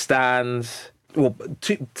understand. Well,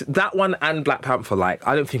 that one and Black Panther, I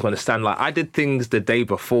don't think you understand. I did things the day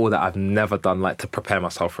before that I've never done, to prepare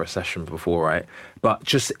myself for a session before, right? But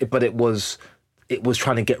it was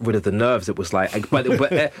trying to get rid of the nerves. It was but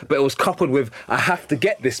it was coupled with, I have to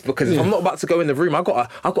get this because if I'm not about to go in the room, I got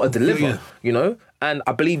to deliver, And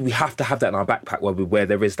I believe we have to have that in our backpack where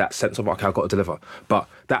there is that sense of, okay, I've got to deliver. But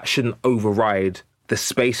that shouldn't override the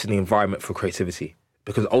space and the environment for creativity,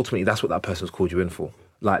 because ultimately that's what that person's called you in for.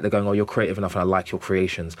 They're going, oh, you're creative enough and I like your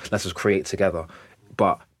creations. Let's just create together.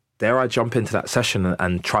 But there I jump into that session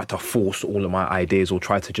and try to force all of my ideas or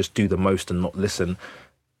try to just do the most and not listen,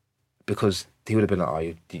 because he would have been like,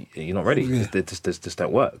 oh, you're not ready. Yeah. This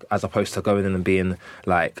don't work. As opposed to going in and being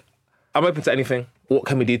like, I'm open to anything. What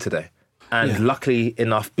can we do today? And luckily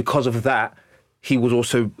enough, because of that, he was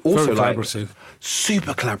also very collaborative.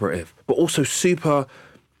 Super collaborative, but also super,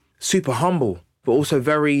 super humble, but also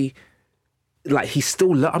very, he's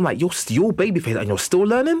still, I'm like, you're Babyface and you're still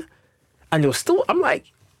learning? And you're still, I'm like,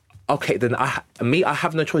 okay, then I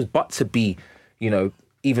have no choice but to be,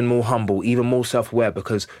 even more humble, even more self-aware,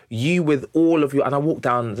 because you with all of your, and I walk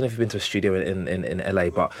down, I don't know if you've been to a studio in LA,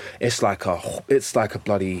 but it's like a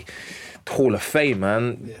bloody Hall of Fame,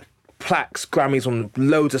 man. Yeah. Plaques, Grammys on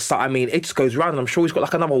loads of stuff. I mean, it just goes around, and I'm sure he's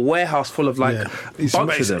got another warehouse full of bunch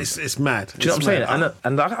of them. It's mad. Do you know what I'm saying?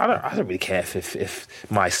 And I don't really care if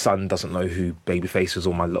my son doesn't know who Babyface is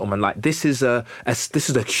or my little man. This is a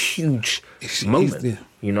huge moment,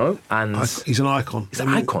 And he's an icon. He's an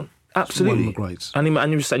icon. Absolutely. One of the greats.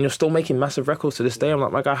 And you're still making massive records to this day. I'm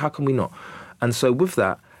like, my guy, how can we not? And so with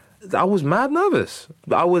that, I was mad nervous.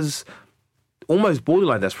 I was almost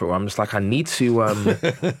borderline desperate, where I'm just like, I need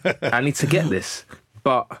to get this.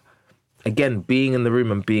 But again, being in the room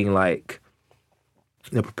and being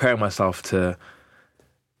preparing myself to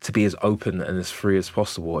be as open and as free as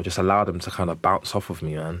possible, I just allowed them to kind of bounce off of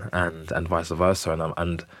me, man, and vice versa.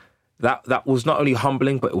 And that was not only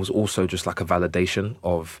humbling, but it was also just like a validation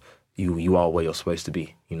of you are where you're supposed to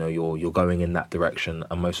be. You're going in that direction,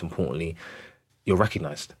 and most importantly, you're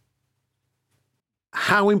recognized.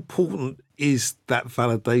 How important is that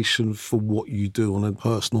validation for what you do on a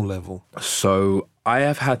personal level? So I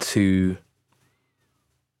have had to,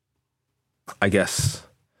 I've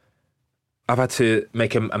had to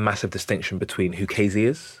make a massive distinction between who KZ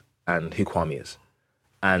is and who Kwame is.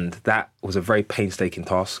 And that was a very painstaking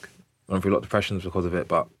task. I went through a lot of depressions because of it,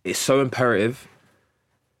 but it's so imperative,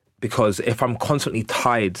 because if I'm constantly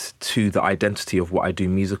tied to the identity of what I do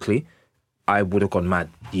musically, I would have gone mad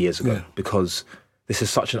years ago, because this is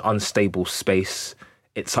such an unstable space.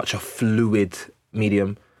 it's such a fluid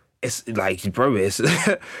medium. It's like, bro, it's...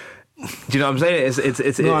 Do you know what I'm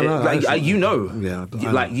saying? You know. Yeah,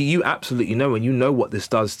 like you absolutely know, and you know what this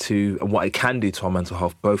does to, and what it can do to our mental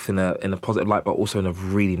health, both in a positive light, but also in a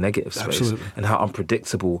really negative space. Absolutely. And how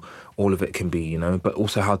unpredictable all of it can be, you know, but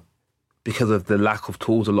also how, because of the lack of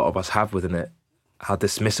tools a lot of us have within it, how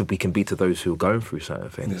dismissive we can be to those who are going through certain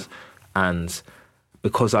things. Yeah. And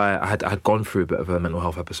because I had gone through a bit of a mental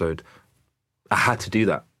health episode, I had to do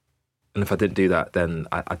that. And if I didn't do that, then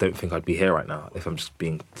I don't think I'd be here right now, if I'm just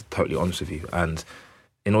being totally honest with you. And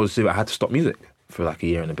in order to do it, I had to stop music for like a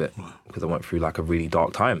year and a bit, because I went through like a really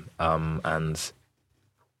dark time. And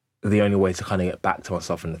the only way to kind of get back to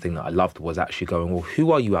myself and the thing that I loved was actually going, well,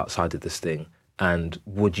 who are you outside of this thing? And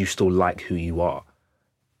would you still like who you are?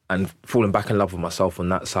 And falling back in love with myself on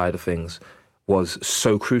that side of things was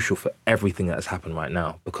so crucial for everything that has happened right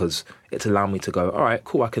now, because it's allowed me to go, all right,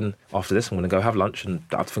 cool, after this, I'm going to go have lunch and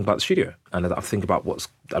I have to think about the studio. And I have to think about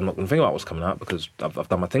I'm not going to think about what's coming out because I've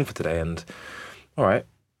done my thing for today. And all right.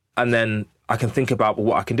 And then I can think about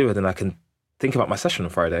what I can do. And then I can think about my session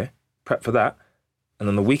on Friday, prep for that. And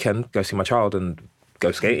on the weekend, go see my child and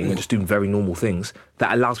go skating and just do very normal things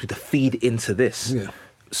that allows me to feed into this. Yeah.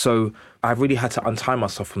 So I really had to untie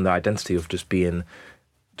myself from the identity of just being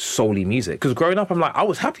solely music. Because growing up, I'm like, I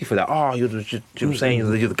was happy for that. Oh, you know what I'm saying?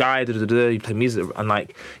 You're the guy, you play music. I'm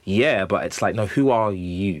like, yeah, but it's like, no, who are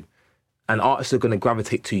you? And artists are going to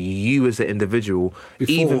gravitate to you as an individual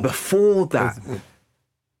even before that.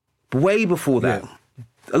 Way before that. Yeah.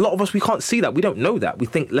 A lot of us, we can't see that. We don't know that. We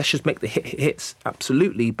think, let's just make the hits.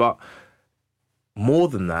 Absolutely. But more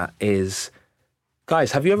than that is,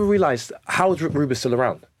 guys, have you ever realised how is Rick Rubin still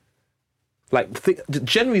around? Like,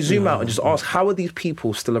 generally zoom out and just ask, how are these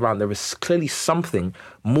people still around? There is clearly something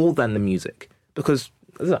more than the music. Because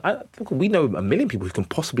I think we know a million people who can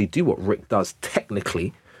possibly do what Rick does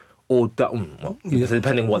technically, or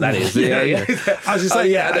depending what that is. Yeah. I was just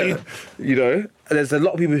saying, you know, there's a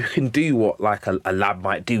lot of people who can do what like a lab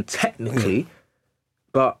might do technically,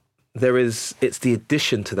 but it's the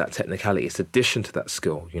addition to that technicality, it's the addition to that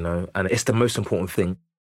skill, you know, and it's the most important thing.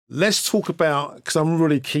 Let's talk about, because I'm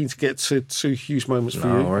really keen to get to two huge moments for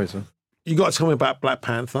you. No worries, man. You got to tell me about Black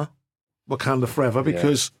Panther, Wakanda Forever,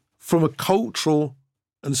 because from a cultural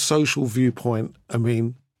and social viewpoint, I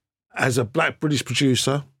mean, as a Black British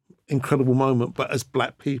producer, incredible moment, but as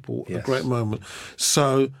Black people, a great moment.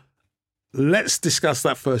 So let's discuss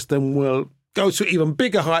that first, then we'll go to even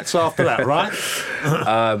bigger heights after that, right?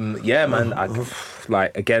 Yeah, man.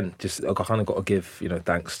 Again, just I kind of got to give, you know,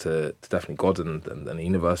 thanks to definitely God and the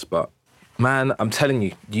universe. But man, I'm telling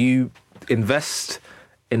you, you invest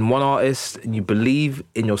in one artist and you believe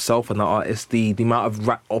in yourself and that artist, the amount of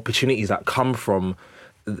opportunities that come from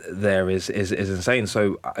there is insane.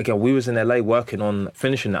 So again, we was in LA working on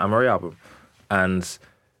finishing the Amarie album, and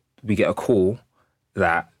we get a call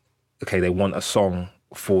that, okay, they want a song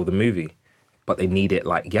for the movie, but they need it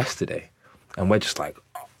like yesterday. And we're just like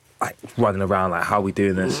running around like, how are we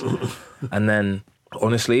doing this? And then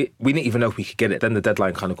honestly, we didn't even know if we could get it. Then the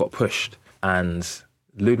deadline kind of got pushed, and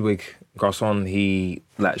Ludwig Garçon, he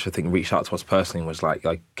actually, I think, reached out to us personally and was like,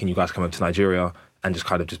 can you guys come over to Nigeria and just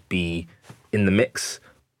kind of just be in the mix?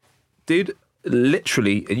 Dude,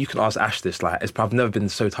 literally, and you can ask Ash this, like, I've never been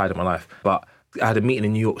so tired in my life, but I had a meeting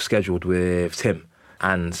in New York scheduled with Tim,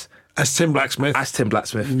 and As Tim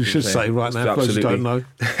Blacksmith. You should say right now, for those who don't know.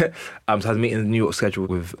 So I had a meeting in New York scheduled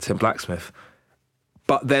with Tim Blacksmith.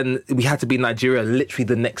 But then we had to be in Nigeria literally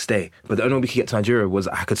the next day. But the only way we could get to Nigeria was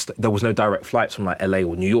there was no direct flights from like LA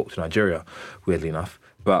or New York to Nigeria, weirdly enough.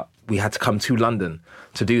 But we had to come to London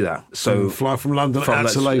to do that. So fly from London out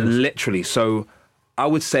to Lagos. Literally. So I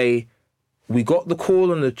would say we got the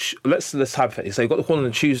call on let's hypothetically say we got the call on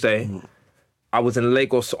the Tuesday. I was in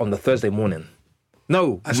Lagos on the Thursday morning.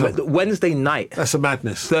 No, Wednesday night. That's a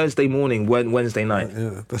madness. Thursday morning, Wednesday night.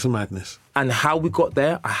 Yeah, that's a madness. And how we got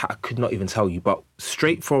there, I could not even tell you. But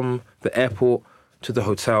straight from the airport to the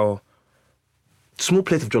hotel, small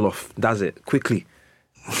plate of jollof, that's it, quickly.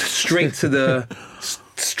 Straight to the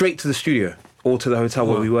studio or to the hotel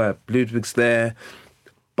where we were. Ludwig's there.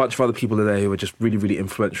 Bunch of other people are there who were just really, really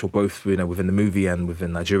influential, both, you know, within the movie and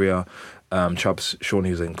within Nigeria. Chubbs, Sean,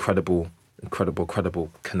 who's an incredible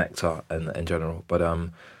connector in general. But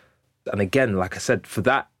and again, like I said, for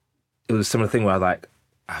that, it was a similar thing where I was like,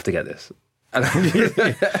 I have to get this.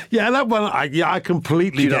 Yeah, that one, I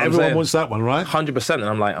completely get. Everyone wants that one, right? 100%. And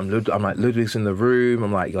I'm like, Ludwig's in the room.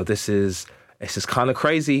 I'm like, yo, it's just kind of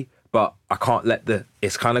crazy, but I can't let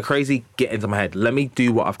it's kind of crazy get into my head. Let me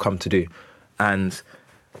do what I've come to do. And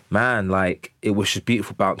man, like, it was just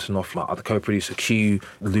beautiful bouncing off my other co-producer, Q,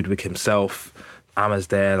 Ludwig himself, Kwei-Armah's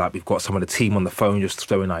there, like we've got some of the team on the phone just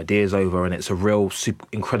throwing ideas over, and it's a real super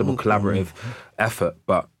incredible collaborative effort.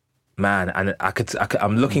 But man, and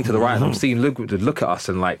I'm looking to the right and I'm seeing look at us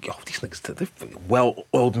and like, oh, these niggas, they're a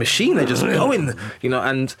well-oiled machine, they're just going, you know.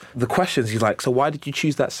 And the questions, he's like, so why did you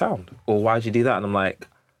choose that sound, or why did you do that? And I'm like,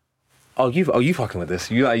 you fucking with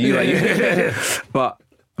this, you. But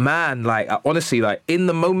man, like honestly, like in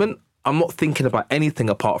the moment, I'm not thinking about anything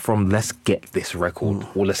apart from let's get this record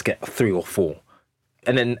or let's get 3 or 4.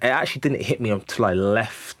 And then it actually didn't hit me until I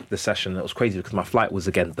left the session. It was crazy because my flight was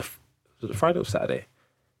again was it Friday or Saturday?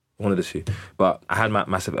 One of the two. But I had my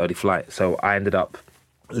massive early flight, so I ended up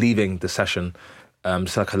leaving the session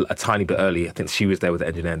just like a tiny bit early. I think she was there with the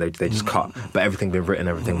engineer and they just cut, but everything been written,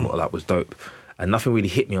 everything that was dope. And nothing really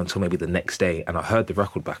hit me until maybe the next day, and I heard the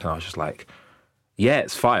record back and I was just like, yeah,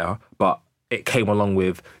 it's fire, but it came along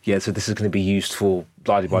with, yeah, so this is going to be used for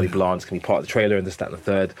blah, blah, blah, it's going to be part of the trailer and this, that, and the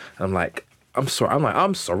third. And I'm like, I'm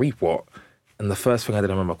sorry, what? And the first thing I did,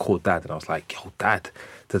 I remember I called Dad and I was like, yo, Dad,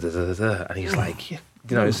 da, da, da, da, da. And he's like, yeah,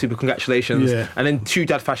 you know, super congratulations. Yeah. And then true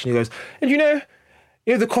dad fashion, he goes, and you know,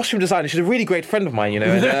 the costume designer, she's a really great friend of mine, you know,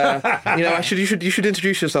 and, you know, you should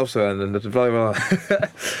introduce yourself to her, and blah, blah, blah.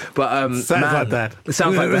 But, sounds like that. It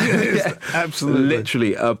sounds like that. Yeah, absolutely.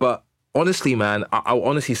 Literally. But honestly, man, I'll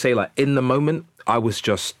honestly say, like, in the moment, I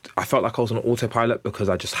felt like I was on autopilot because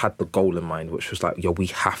I just had the goal in mind, which was like, yo, we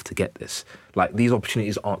have to get this. Like, these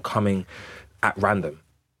opportunities aren't coming at random.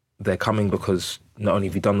 They're coming because not only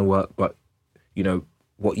have you done the work, but, you know,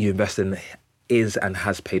 what you invest in is and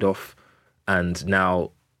has paid off. And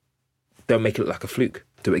now, don't make it look like a fluke.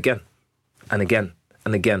 Do it again and again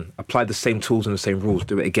and again. Apply the same tools and the same rules.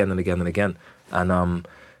 Do it again and again and again. And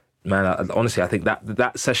man, honestly, I think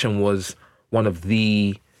that session was one of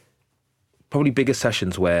the probably biggest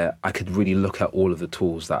sessions where I could really look at all of the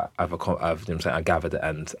tools that I've you know what I'm saying, I gathered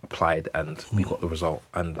and applied, and we got the result.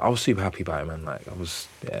 And I was super happy about it, man. Like I was,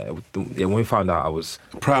 when we found out, I was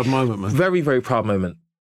proud moment, man. Very, very proud moment.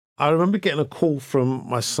 I remember getting a call from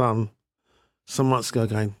my son some months ago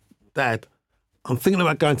going, Dad, I'm thinking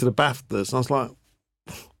about going to the BAFTAs. And I was like,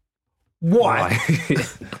 why?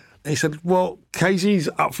 And he said, well, KZ's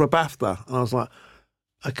up for a BAFTA. And I was like,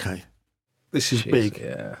 okay, this is big.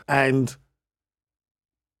 Yeah. And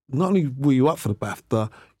not only were you up for the BAFTA,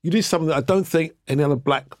 you did something that I don't think any other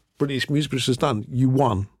black British music producer has done. You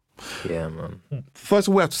won. Yeah, man. First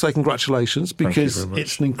of all, we have to say congratulations because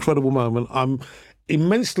it's an incredible moment. I'm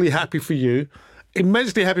immensely happy for you.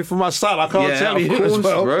 Immensely happy for my son, I can't tell you course, as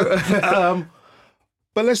well. Bro.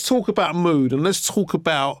 But let's talk about mood, and let's talk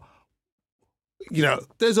about, you know,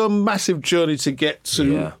 there's a massive journey to get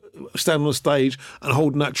to stand on the stage and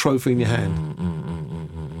holding that trophy in your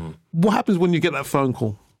hand. What happens when you get that phone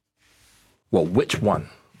call? Well, which one?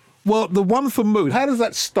 Well, the one for mood. How does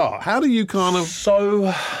that start? How do you kind of...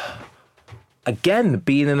 So, again,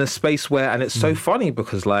 being in a space where, and it's so funny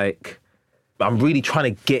because, like, I'm really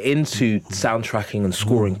trying to get into soundtracking and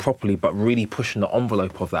scoring properly, but really pushing the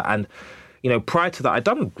envelope of that. And, you know, prior to that, I'd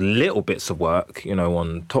done little bits of work, you know,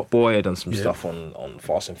 on Top Boy. I'd done some stuff on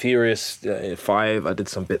Fast and Furious 5. I did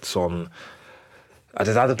some bits on... I'd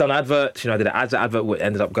done adverts, you know, I did an advert which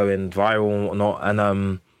ended up going viral and whatnot.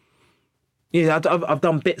 And, I've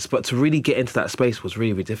done bits, but to really get into that space was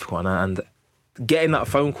really, really difficult. And getting that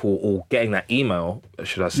phone call or getting that email,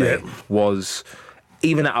 should I say, was...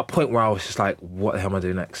 even at a point where I was just like, what the hell am I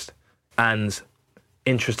doing next? And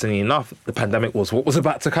interestingly enough, the pandemic was what was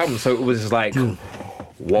about to come. So it was just like,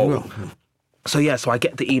 whoa. So I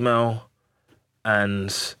get the email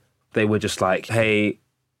and they were just like, hey,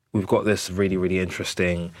 we've got this really, really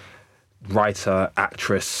interesting writer,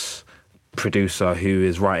 actress, producer who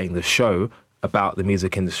is writing the show about the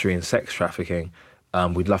music industry and sex trafficking.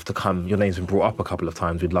 We'd love to come. Your name's been brought up a couple of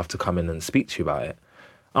times. We'd love to come in and speak to you about it.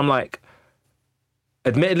 I'm like,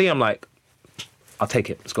 admittedly, I'm like, I'll take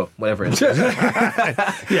it. Let's go. Whatever it is.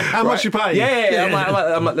 How much you pay? Yeah.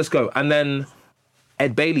 I'm like, let's go. And then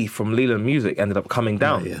Ed Bailey from Leland Music ended up coming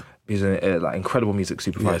down. He's an incredible music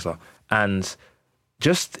supervisor. And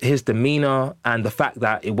just his demeanor and the fact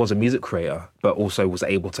that it was a music creator, but also was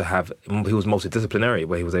able to have, he was multidisciplinary,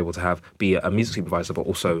 where he was able to be a music supervisor, but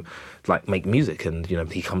also like make music. And, you know,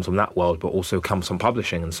 he comes from that world, but also comes from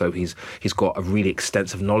publishing. And so he's got a really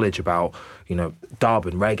extensive knowledge about, you know, dub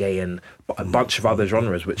and reggae and a bunch of other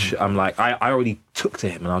genres, which I'm like, I already took to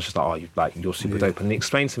him and I was just like, you're super dope. And he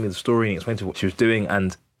explained to me the story and he explained to me what she was doing.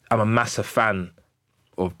 And I'm a massive fan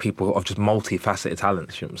of people of just multifaceted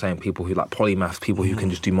talents, you know what I'm saying? People who like polymaths, people who can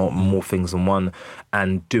just do more things than one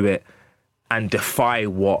and do it and defy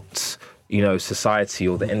what, society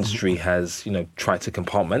or the industry has, tried to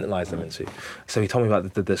compartmentalize them into. So he told me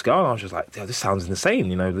about this girl, and I was just like, this sounds insane.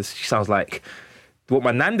 She sounds like what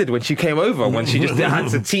my nan did when she came over, when she just had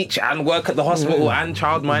to teach and work at the hospital and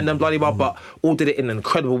childmind and blah, blah, blah, but all did it in an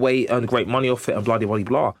incredible way, earned great money off it and blah, blah,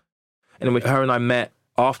 blah. And then her and I met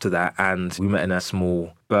after that, and we met in a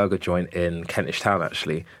small burger joint in Kentish Town,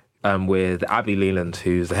 actually, with Abby Leland,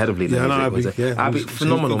 who's the head of Leland Music. Abby,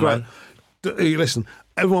 phenomenal, man. Listen,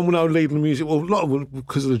 everyone will know Leland Music, well, a lot of it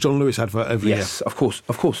because of the John Lewis advert every year. Yes, of course.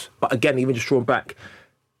 But again, even just drawing back,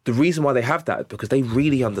 the reason why they have that is because they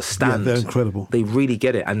really understand. Yeah, they're incredible. They really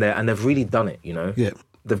get it, and they've really done it, Yeah.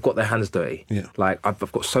 They've got their hands dirty. Yeah. Like,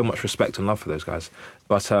 I've got so much respect and love for those guys.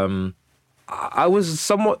 But I was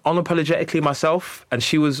somewhat unapologetically myself, and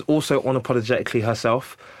she was also unapologetically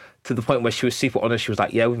herself, to the point where she was super honest. She was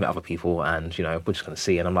like, yeah, we've met other people, and, we're just going to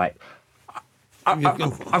see. And I'm like, I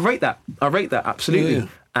rate that. I rate that, absolutely. Yeah.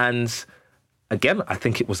 And again, I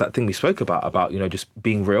think it was that thing we spoke about, just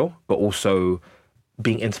being real, but also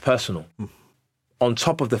being interpersonal. On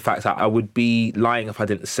top of the fact that I would be lying if I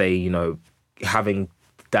didn't say, having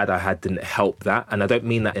dad I had didn't help that. And I don't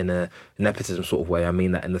mean that in a nepotism sort of way. I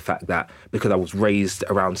mean that in the fact that because I was raised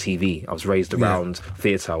around TV, I was raised around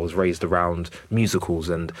theatre, I was raised around musicals,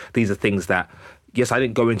 and these are things that, yes, I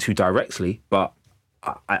didn't go into directly, but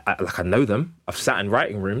I know them. I've sat in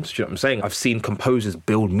writing rooms, do you know what I'm saying? I've seen composers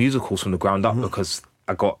build musicals from the ground up because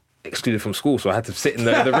I got excluded from school, so I had to sit in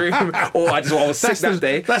the room, or I was sick that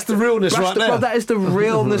day. That's the realness right there. That is the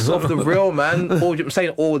realness of the real, man. Or, you know what I'm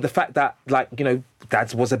saying? Or the fact that,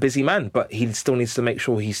 Dad was a busy man, but he still needs to make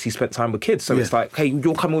sure he spent time with kids. So it's like, hey,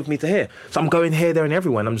 you're coming with me to here. So I'm going here, there, and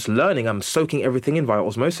everywhere, and I'm just learning. I'm soaking everything in via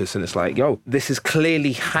osmosis, and it's like, yo, this is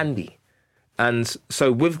clearly handy. And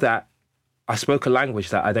so with that, I spoke a language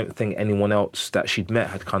that I don't think anyone else that she'd met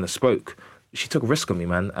had kind of spoke. She took a risk on me,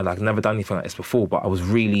 man, and I've never done anything like this before, but I was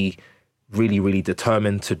really, really, really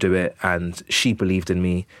determined to do it, and she believed in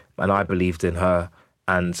me, and I believed in her,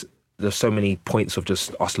 and there's so many points of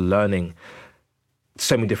just us learning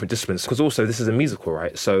so many different disciplines, because also this is a musical,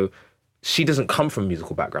 right? So she doesn't come from a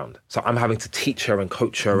musical background, so I'm having to teach her and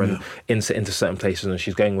coach her and into certain places, and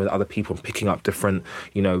she's going with other people and picking up different,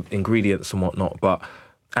 ingredients and whatnot,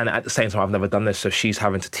 and at the same time, I've never done this, so she's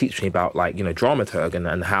having to teach me about, dramaturg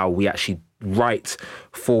and how we actually write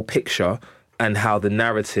for picture, and how the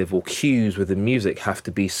narrative or cues with the music have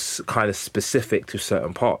to be kind of specific to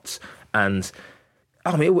certain parts. And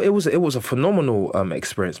I mean, it was a phenomenal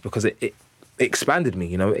experience, because it expanded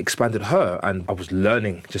me, it expanded her, and I was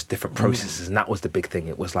learning just different processes, and that was the big thing.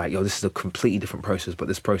 It was like, this is a completely different process, but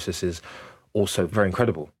this process is also very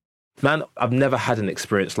incredible. Man, I've never had an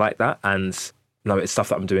experience like that, and it's stuff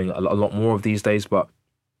that I'm doing a lot more of these days, but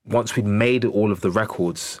once we'd made all of the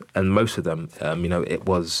records, and most of them, it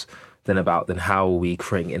was then about how are we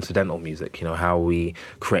creating incidental music, how are we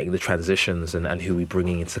creating the transitions, and who are we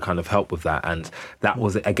bringing in to kind of help with that. And that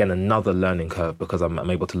was, again, another learning curve, because I'm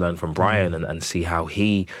able to learn from Brian and see how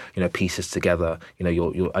he, pieces together,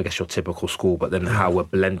 your I guess your typical score, but then how we're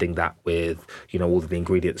blending that with, all of the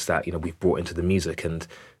ingredients that, we've brought into the music, and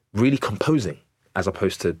really composing as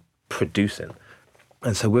opposed to producing.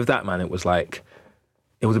 And so with that, man, it was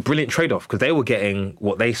a brilliant trade-off, because they were getting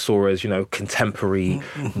what they saw as, contemporary,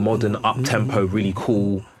 modern, up-tempo, really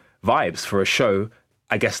cool vibes for a show,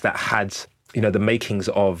 I guess, that had, the makings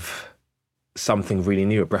of something really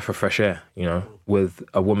new, a breath of fresh air, with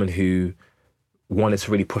a woman who wanted to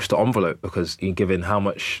really push the envelope, because you're giving how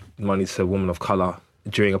much money to a woman of colour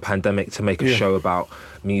during a pandemic to make a show about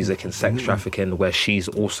music and sex trafficking, where she's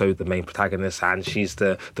also the main protagonist, and she's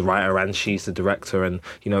the writer, and she's the director, and,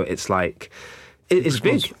 it's like... It's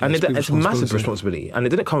big, and it's a massive responsibility, and it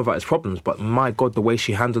didn't come without its problems, but my God, the way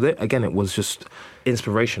she handled it, again, it was just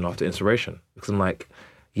inspiration after inspiration, because I'm like,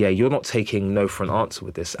 yeah, you're not taking no for an answer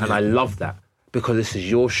with this, and I love that, because this is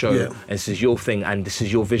your show, and this is your thing, and this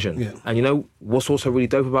is your vision, and what's also really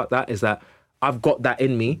dope about that is that I've got that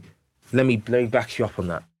in me. Let me back you up on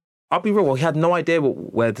that. I'll be real, he had no idea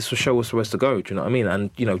where this show was supposed to go, do you know what I mean?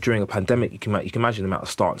 And, during a pandemic, you can imagine the amount of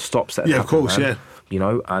start and stops that happened, of course, man.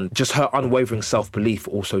 And just her unwavering self-belief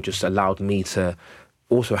also just allowed me to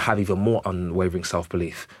also have even more unwavering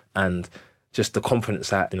self-belief, and just the confidence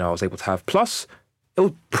that, I was able to have. Plus, it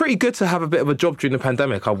was pretty good to have a bit of a job during the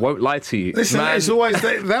pandemic. I won't lie to you. Listen, man, it's always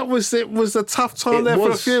it was a tough time there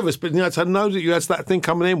for a few of us, but to know that you had that thing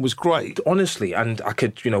coming in was great. Honestly, and I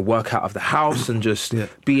could work out of the house and just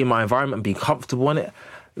be in my environment and be comfortable in it.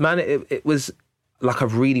 Man, it was like I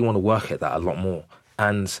really want to work at that a lot more.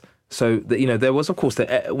 And So, there was, of course,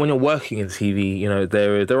 when you're working in TV,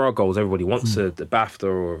 there are goals. Everybody wants a BAFTA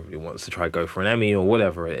or wants to try to go for an Emmy or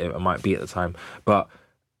whatever it might be at the time. But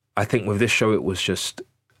I think with this show, it was just,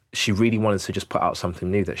 she really wanted to just put out something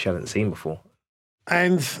new that she hadn't seen before.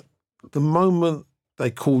 And the moment they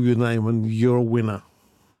call your name and you're a winner.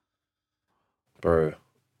 Bro.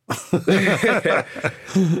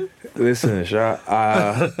 Listen,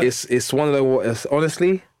 it's one of the,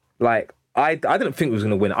 honestly, like, I didn't think we was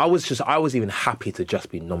going to win. I was even happy to just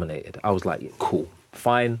be nominated. I was like, yeah, cool,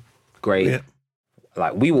 fine, great. Yeah.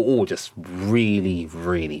 Like, we were all just really,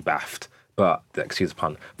 really baffed. But, excuse the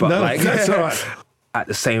pun. But no, that's all right. At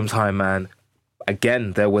the same time, man,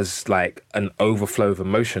 again, there was like an overflow of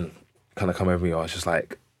emotion kind of come over me. I was just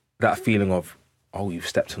like, that feeling of, oh, you've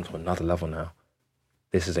stepped into another level now.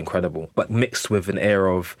 This is incredible. But mixed with an air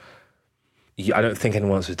of, I don't think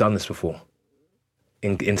anyone else has done this before.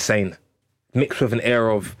 Insane. Mixed with an air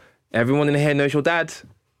of, everyone in here knows your dad,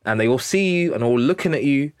 and they all see you and all looking at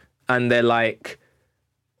you, and they're like,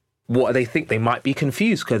 what do they think? They might be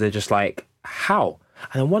confused because they're just like, how?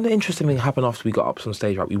 And then one interesting thing happened after we got up on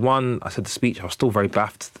stage, right? We won, I said the speech, I was still very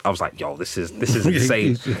baffed. I was like, yo, this is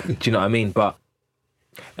insane. Do you know what I mean? But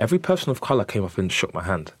every person of colour came up and shook my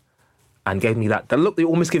hand and gave me that look they're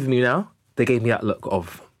almost giving me now. They gave me that look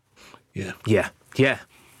of, yeah.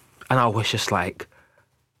 And I was just like,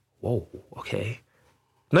 whoa, okay.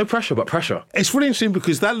 No pressure, but pressure. It's really interesting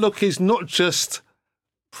because that look is not just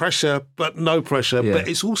pressure, but no pressure. Yeah. But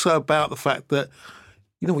it's also about the fact that,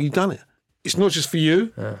 you've done it. It's not just for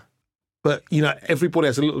you, but, everybody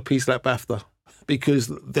has a little piece of that BAFTA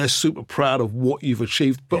because they're super proud of what you've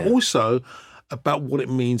achieved, but also about what it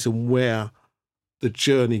means and where the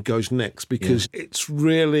journey goes next, because it's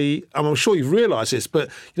really, I'm sure you've realised this, but,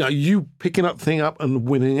 you picking up the thing up and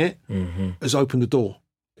winning it has opened the door.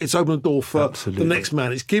 It's opened the door for the next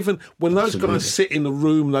man. It's given, when those guys sit in the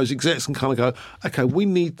room, those execs, and kind of go, okay, we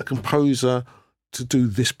need the composer to do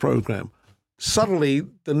this programme. Suddenly,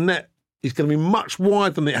 the net is going to be much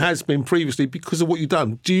wider than it has been previously because of what you've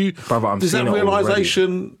done. Does that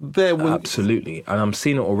realisation there? Absolutely. And I'm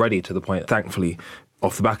seeing it already to the point, thankfully,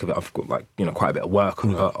 off the back of it, I've got quite a bit of work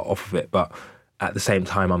off of it. But at the same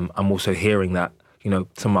time, I'm also hearing that, some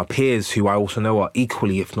of my peers who I also know are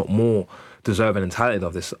equally, if not more, deserving and talented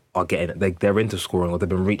of this are getting it. They're into scoring, or they've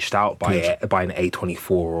been reached out by an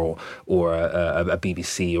A24 or a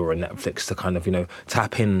BBC or a Netflix to kind of,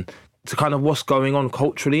 tap in to kind of what's going on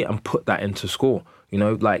culturally and put that into score.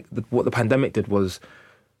 What the pandemic did was,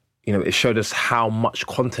 it showed us how much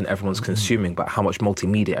content everyone's consuming, but how much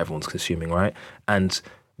multimedia everyone's consuming, right? And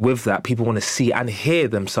with that, people want to see and hear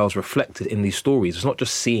themselves reflected in these stories. It's not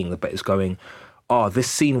just seeing, but it's going, this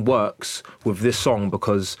scene works with this song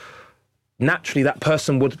because naturally that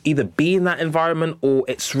person would either be in that environment or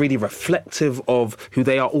it's really reflective of who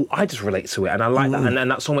they are. Oh, I just relate to it and I like that. And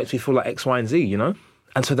that song makes me feel like X, Y, and Z,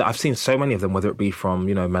 And so that I've seen so many of them, whether it be from,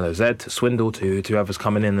 Mellow Z to Swindle to whoever's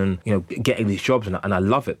coming in and, getting these jobs. And I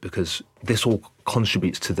love it because this all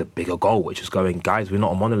contributes to the bigger goal, which is going, guys, we're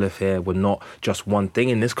not a monolith here. We're not just one thing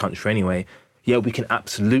in this country anyway. Yeah, we can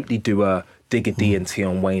absolutely do a Digger D and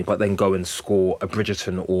Tion Wayne, but then go and score a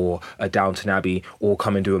Bridgerton or a Downton Abbey or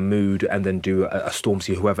come and do a Mood and then do a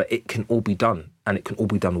Stormzy, whoever. It can all be done, and it can all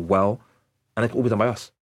be done well, and it can all be done by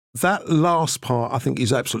us. That last part, I think,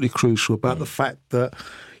 is absolutely crucial about the fact that,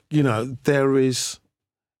 there is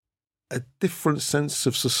a different sense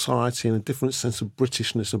of society and a different sense of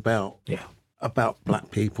Britishness about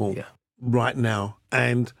black people right now.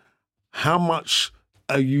 And how much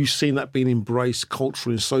are you seeing that being embraced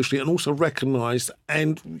culturally and socially and also recognised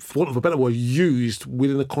and, for want of a better word, used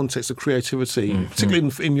within the context of creativity,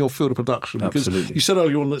 particularly in your field of production? Because you said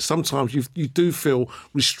earlier on that sometimes you do feel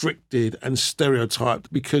restricted and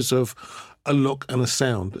stereotyped because of a look and a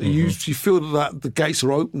sound. You feel that the gates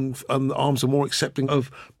are open and the arms are more accepting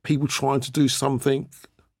of people trying to do something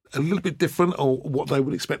a little bit different or what they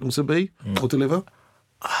would expect them to be or deliver?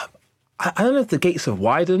 I don't know if the gates have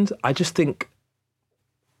widened. I just don't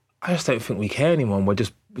think we care anymore. We're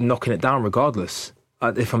just knocking it down regardless.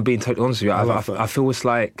 If I'm being totally honest with you, I feel it's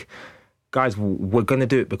like, guys, we're going to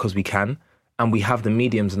do it because we can, and we have the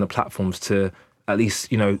mediums and the platforms to at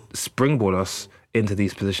least, springboard us into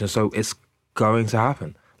these positions. So it's going to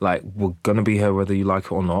happen. Like, we're going to be here whether you like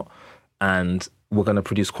it or not, and we're going to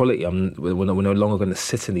produce quality. We're no longer going to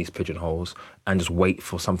sit in these pigeonholes and just wait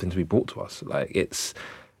for something to be brought to us. Like,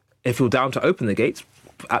 if you're down to open the gates,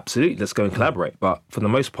 absolutely, let's go and collaborate. But for the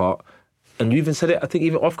most part, and you even said it, I think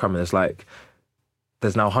even off camera, it's like,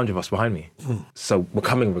 there's now 100 of us behind me. So we're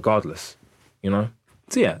coming regardless,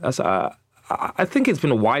 So yeah, that's, I I think it's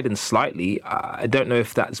been widened slightly. I don't know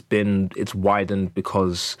if it's widened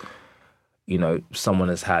because, someone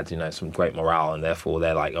has had, some great morale and therefore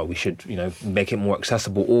they're like, oh, we should, make it more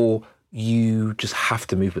accessible, or you just have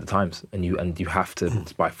to move with the times and you have to,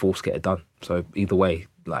 by force, get it done. So either way,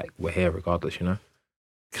 like, we're here regardless,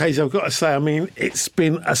 Casey, I've got to say, it's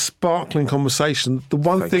been a sparkling conversation. The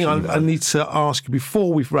one thing I need to ask you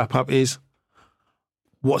before we wrap up is,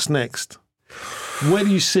 what's next? Where do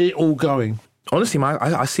you see it all going? Honestly, man,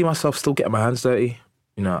 I see myself still getting my hands dirty.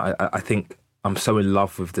 I think I'm so in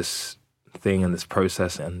love with this thing and this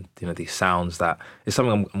process and, these sounds that it's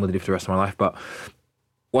something I'm going to do for the rest of my life. But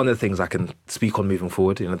one of the things I can speak on moving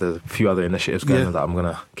forward, there's a few other initiatives going on that I'm going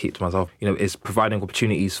to keep to myself, is providing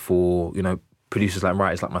opportunities for, producers like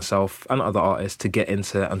writers like myself and other artists to get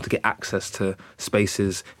into and to get access to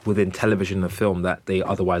spaces within television and film that they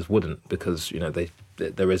otherwise wouldn't, because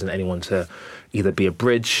there isn't anyone to either be a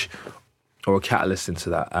bridge or a catalyst into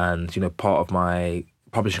that. And part of my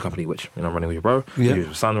publishing company, which I'm running with your bro,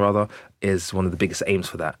 your son rather, is one of the biggest aims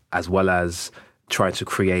for that, as well as trying to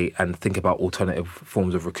create and think about alternative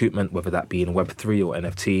forms of recoupment, whether that be in Web3 or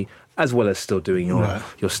NFT, as well as still doing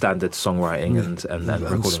your standard songwriting and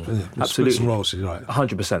recording. Absolutely. Royalties, right.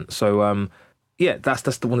 100%. So,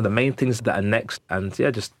 that's one of the main things that are next. And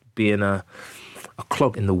just being a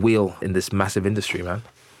clog in the wheel in this massive industry, man.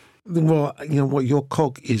 Well, what, your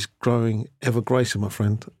cog is growing ever greater, my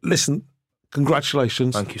friend. Listen,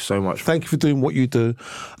 congratulations. Thank you so much. Thank you for doing what you do.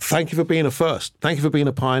 Thank you for being a first. Thank you for being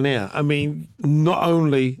a pioneer. Not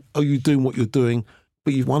only are you doing what you're doing,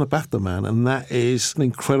 but you've won a BAFTA, man, and that is an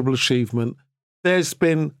incredible achievement. There's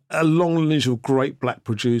been a long lineage of great black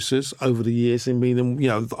producers over the years.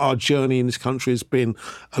 Our journey in this country has been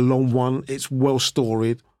a long one. It's well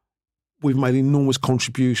storied. We've made enormous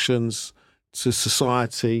contributions to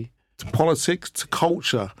society, to politics, to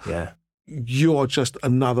culture. Yeah. You're just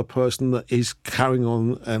another person that is carrying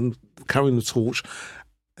on and carrying the torch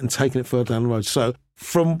and taking it further down the road. So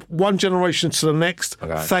from one generation to the next,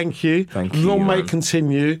 thank you. Thank you. Long may it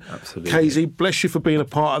continue. Absolutely. Casey, bless you for being a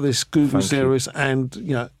part of this Google series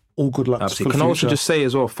and, all good luck. Absolutely. Can I also just say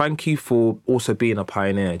as well, thank you for also being a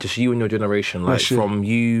pioneer, just you and your generation, like from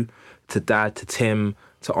you to Dad to Tim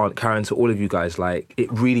to Aunt Karen to all of you guys, like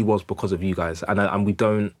it really was because of you guys. And we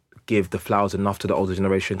don't give the flowers enough to the older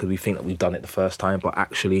generation because we think that we've done it the first time, but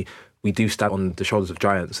actually we do stand on the shoulders of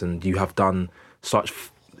giants, and you have done such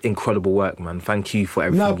incredible work, man. Thank you for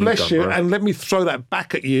everything you've done. Bless you, bro. and let me throw that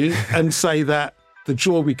back at you and say that the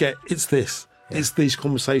joy we get, it's this. Yeah. It's these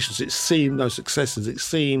conversations. It's seeing those successes. It's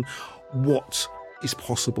seeing what is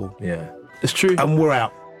possible. Yeah, it's true. And we're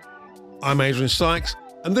out. I'm Adrian Sykes,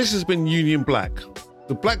 and this has been Union Black,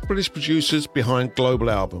 the Black British producers behind global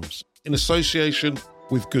albums, in association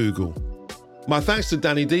with Google. My thanks to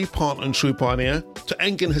Danny D, partner and true pioneer, to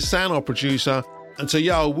Engin Hassan, our producer, and to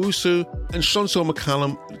Yao Wusu and Chantal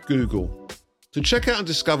McCallum at Google. To check out and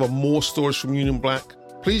discover more stories from Union Black,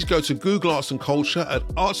 please go to Google Arts and Culture at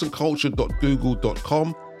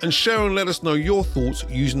artsandculture.google.com and share and let us know your thoughts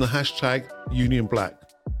using the hashtag Union Black.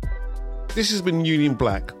 This has been Union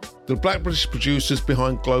Black, the Black British producers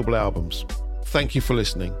behind global albums. Thank you for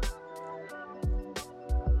listening.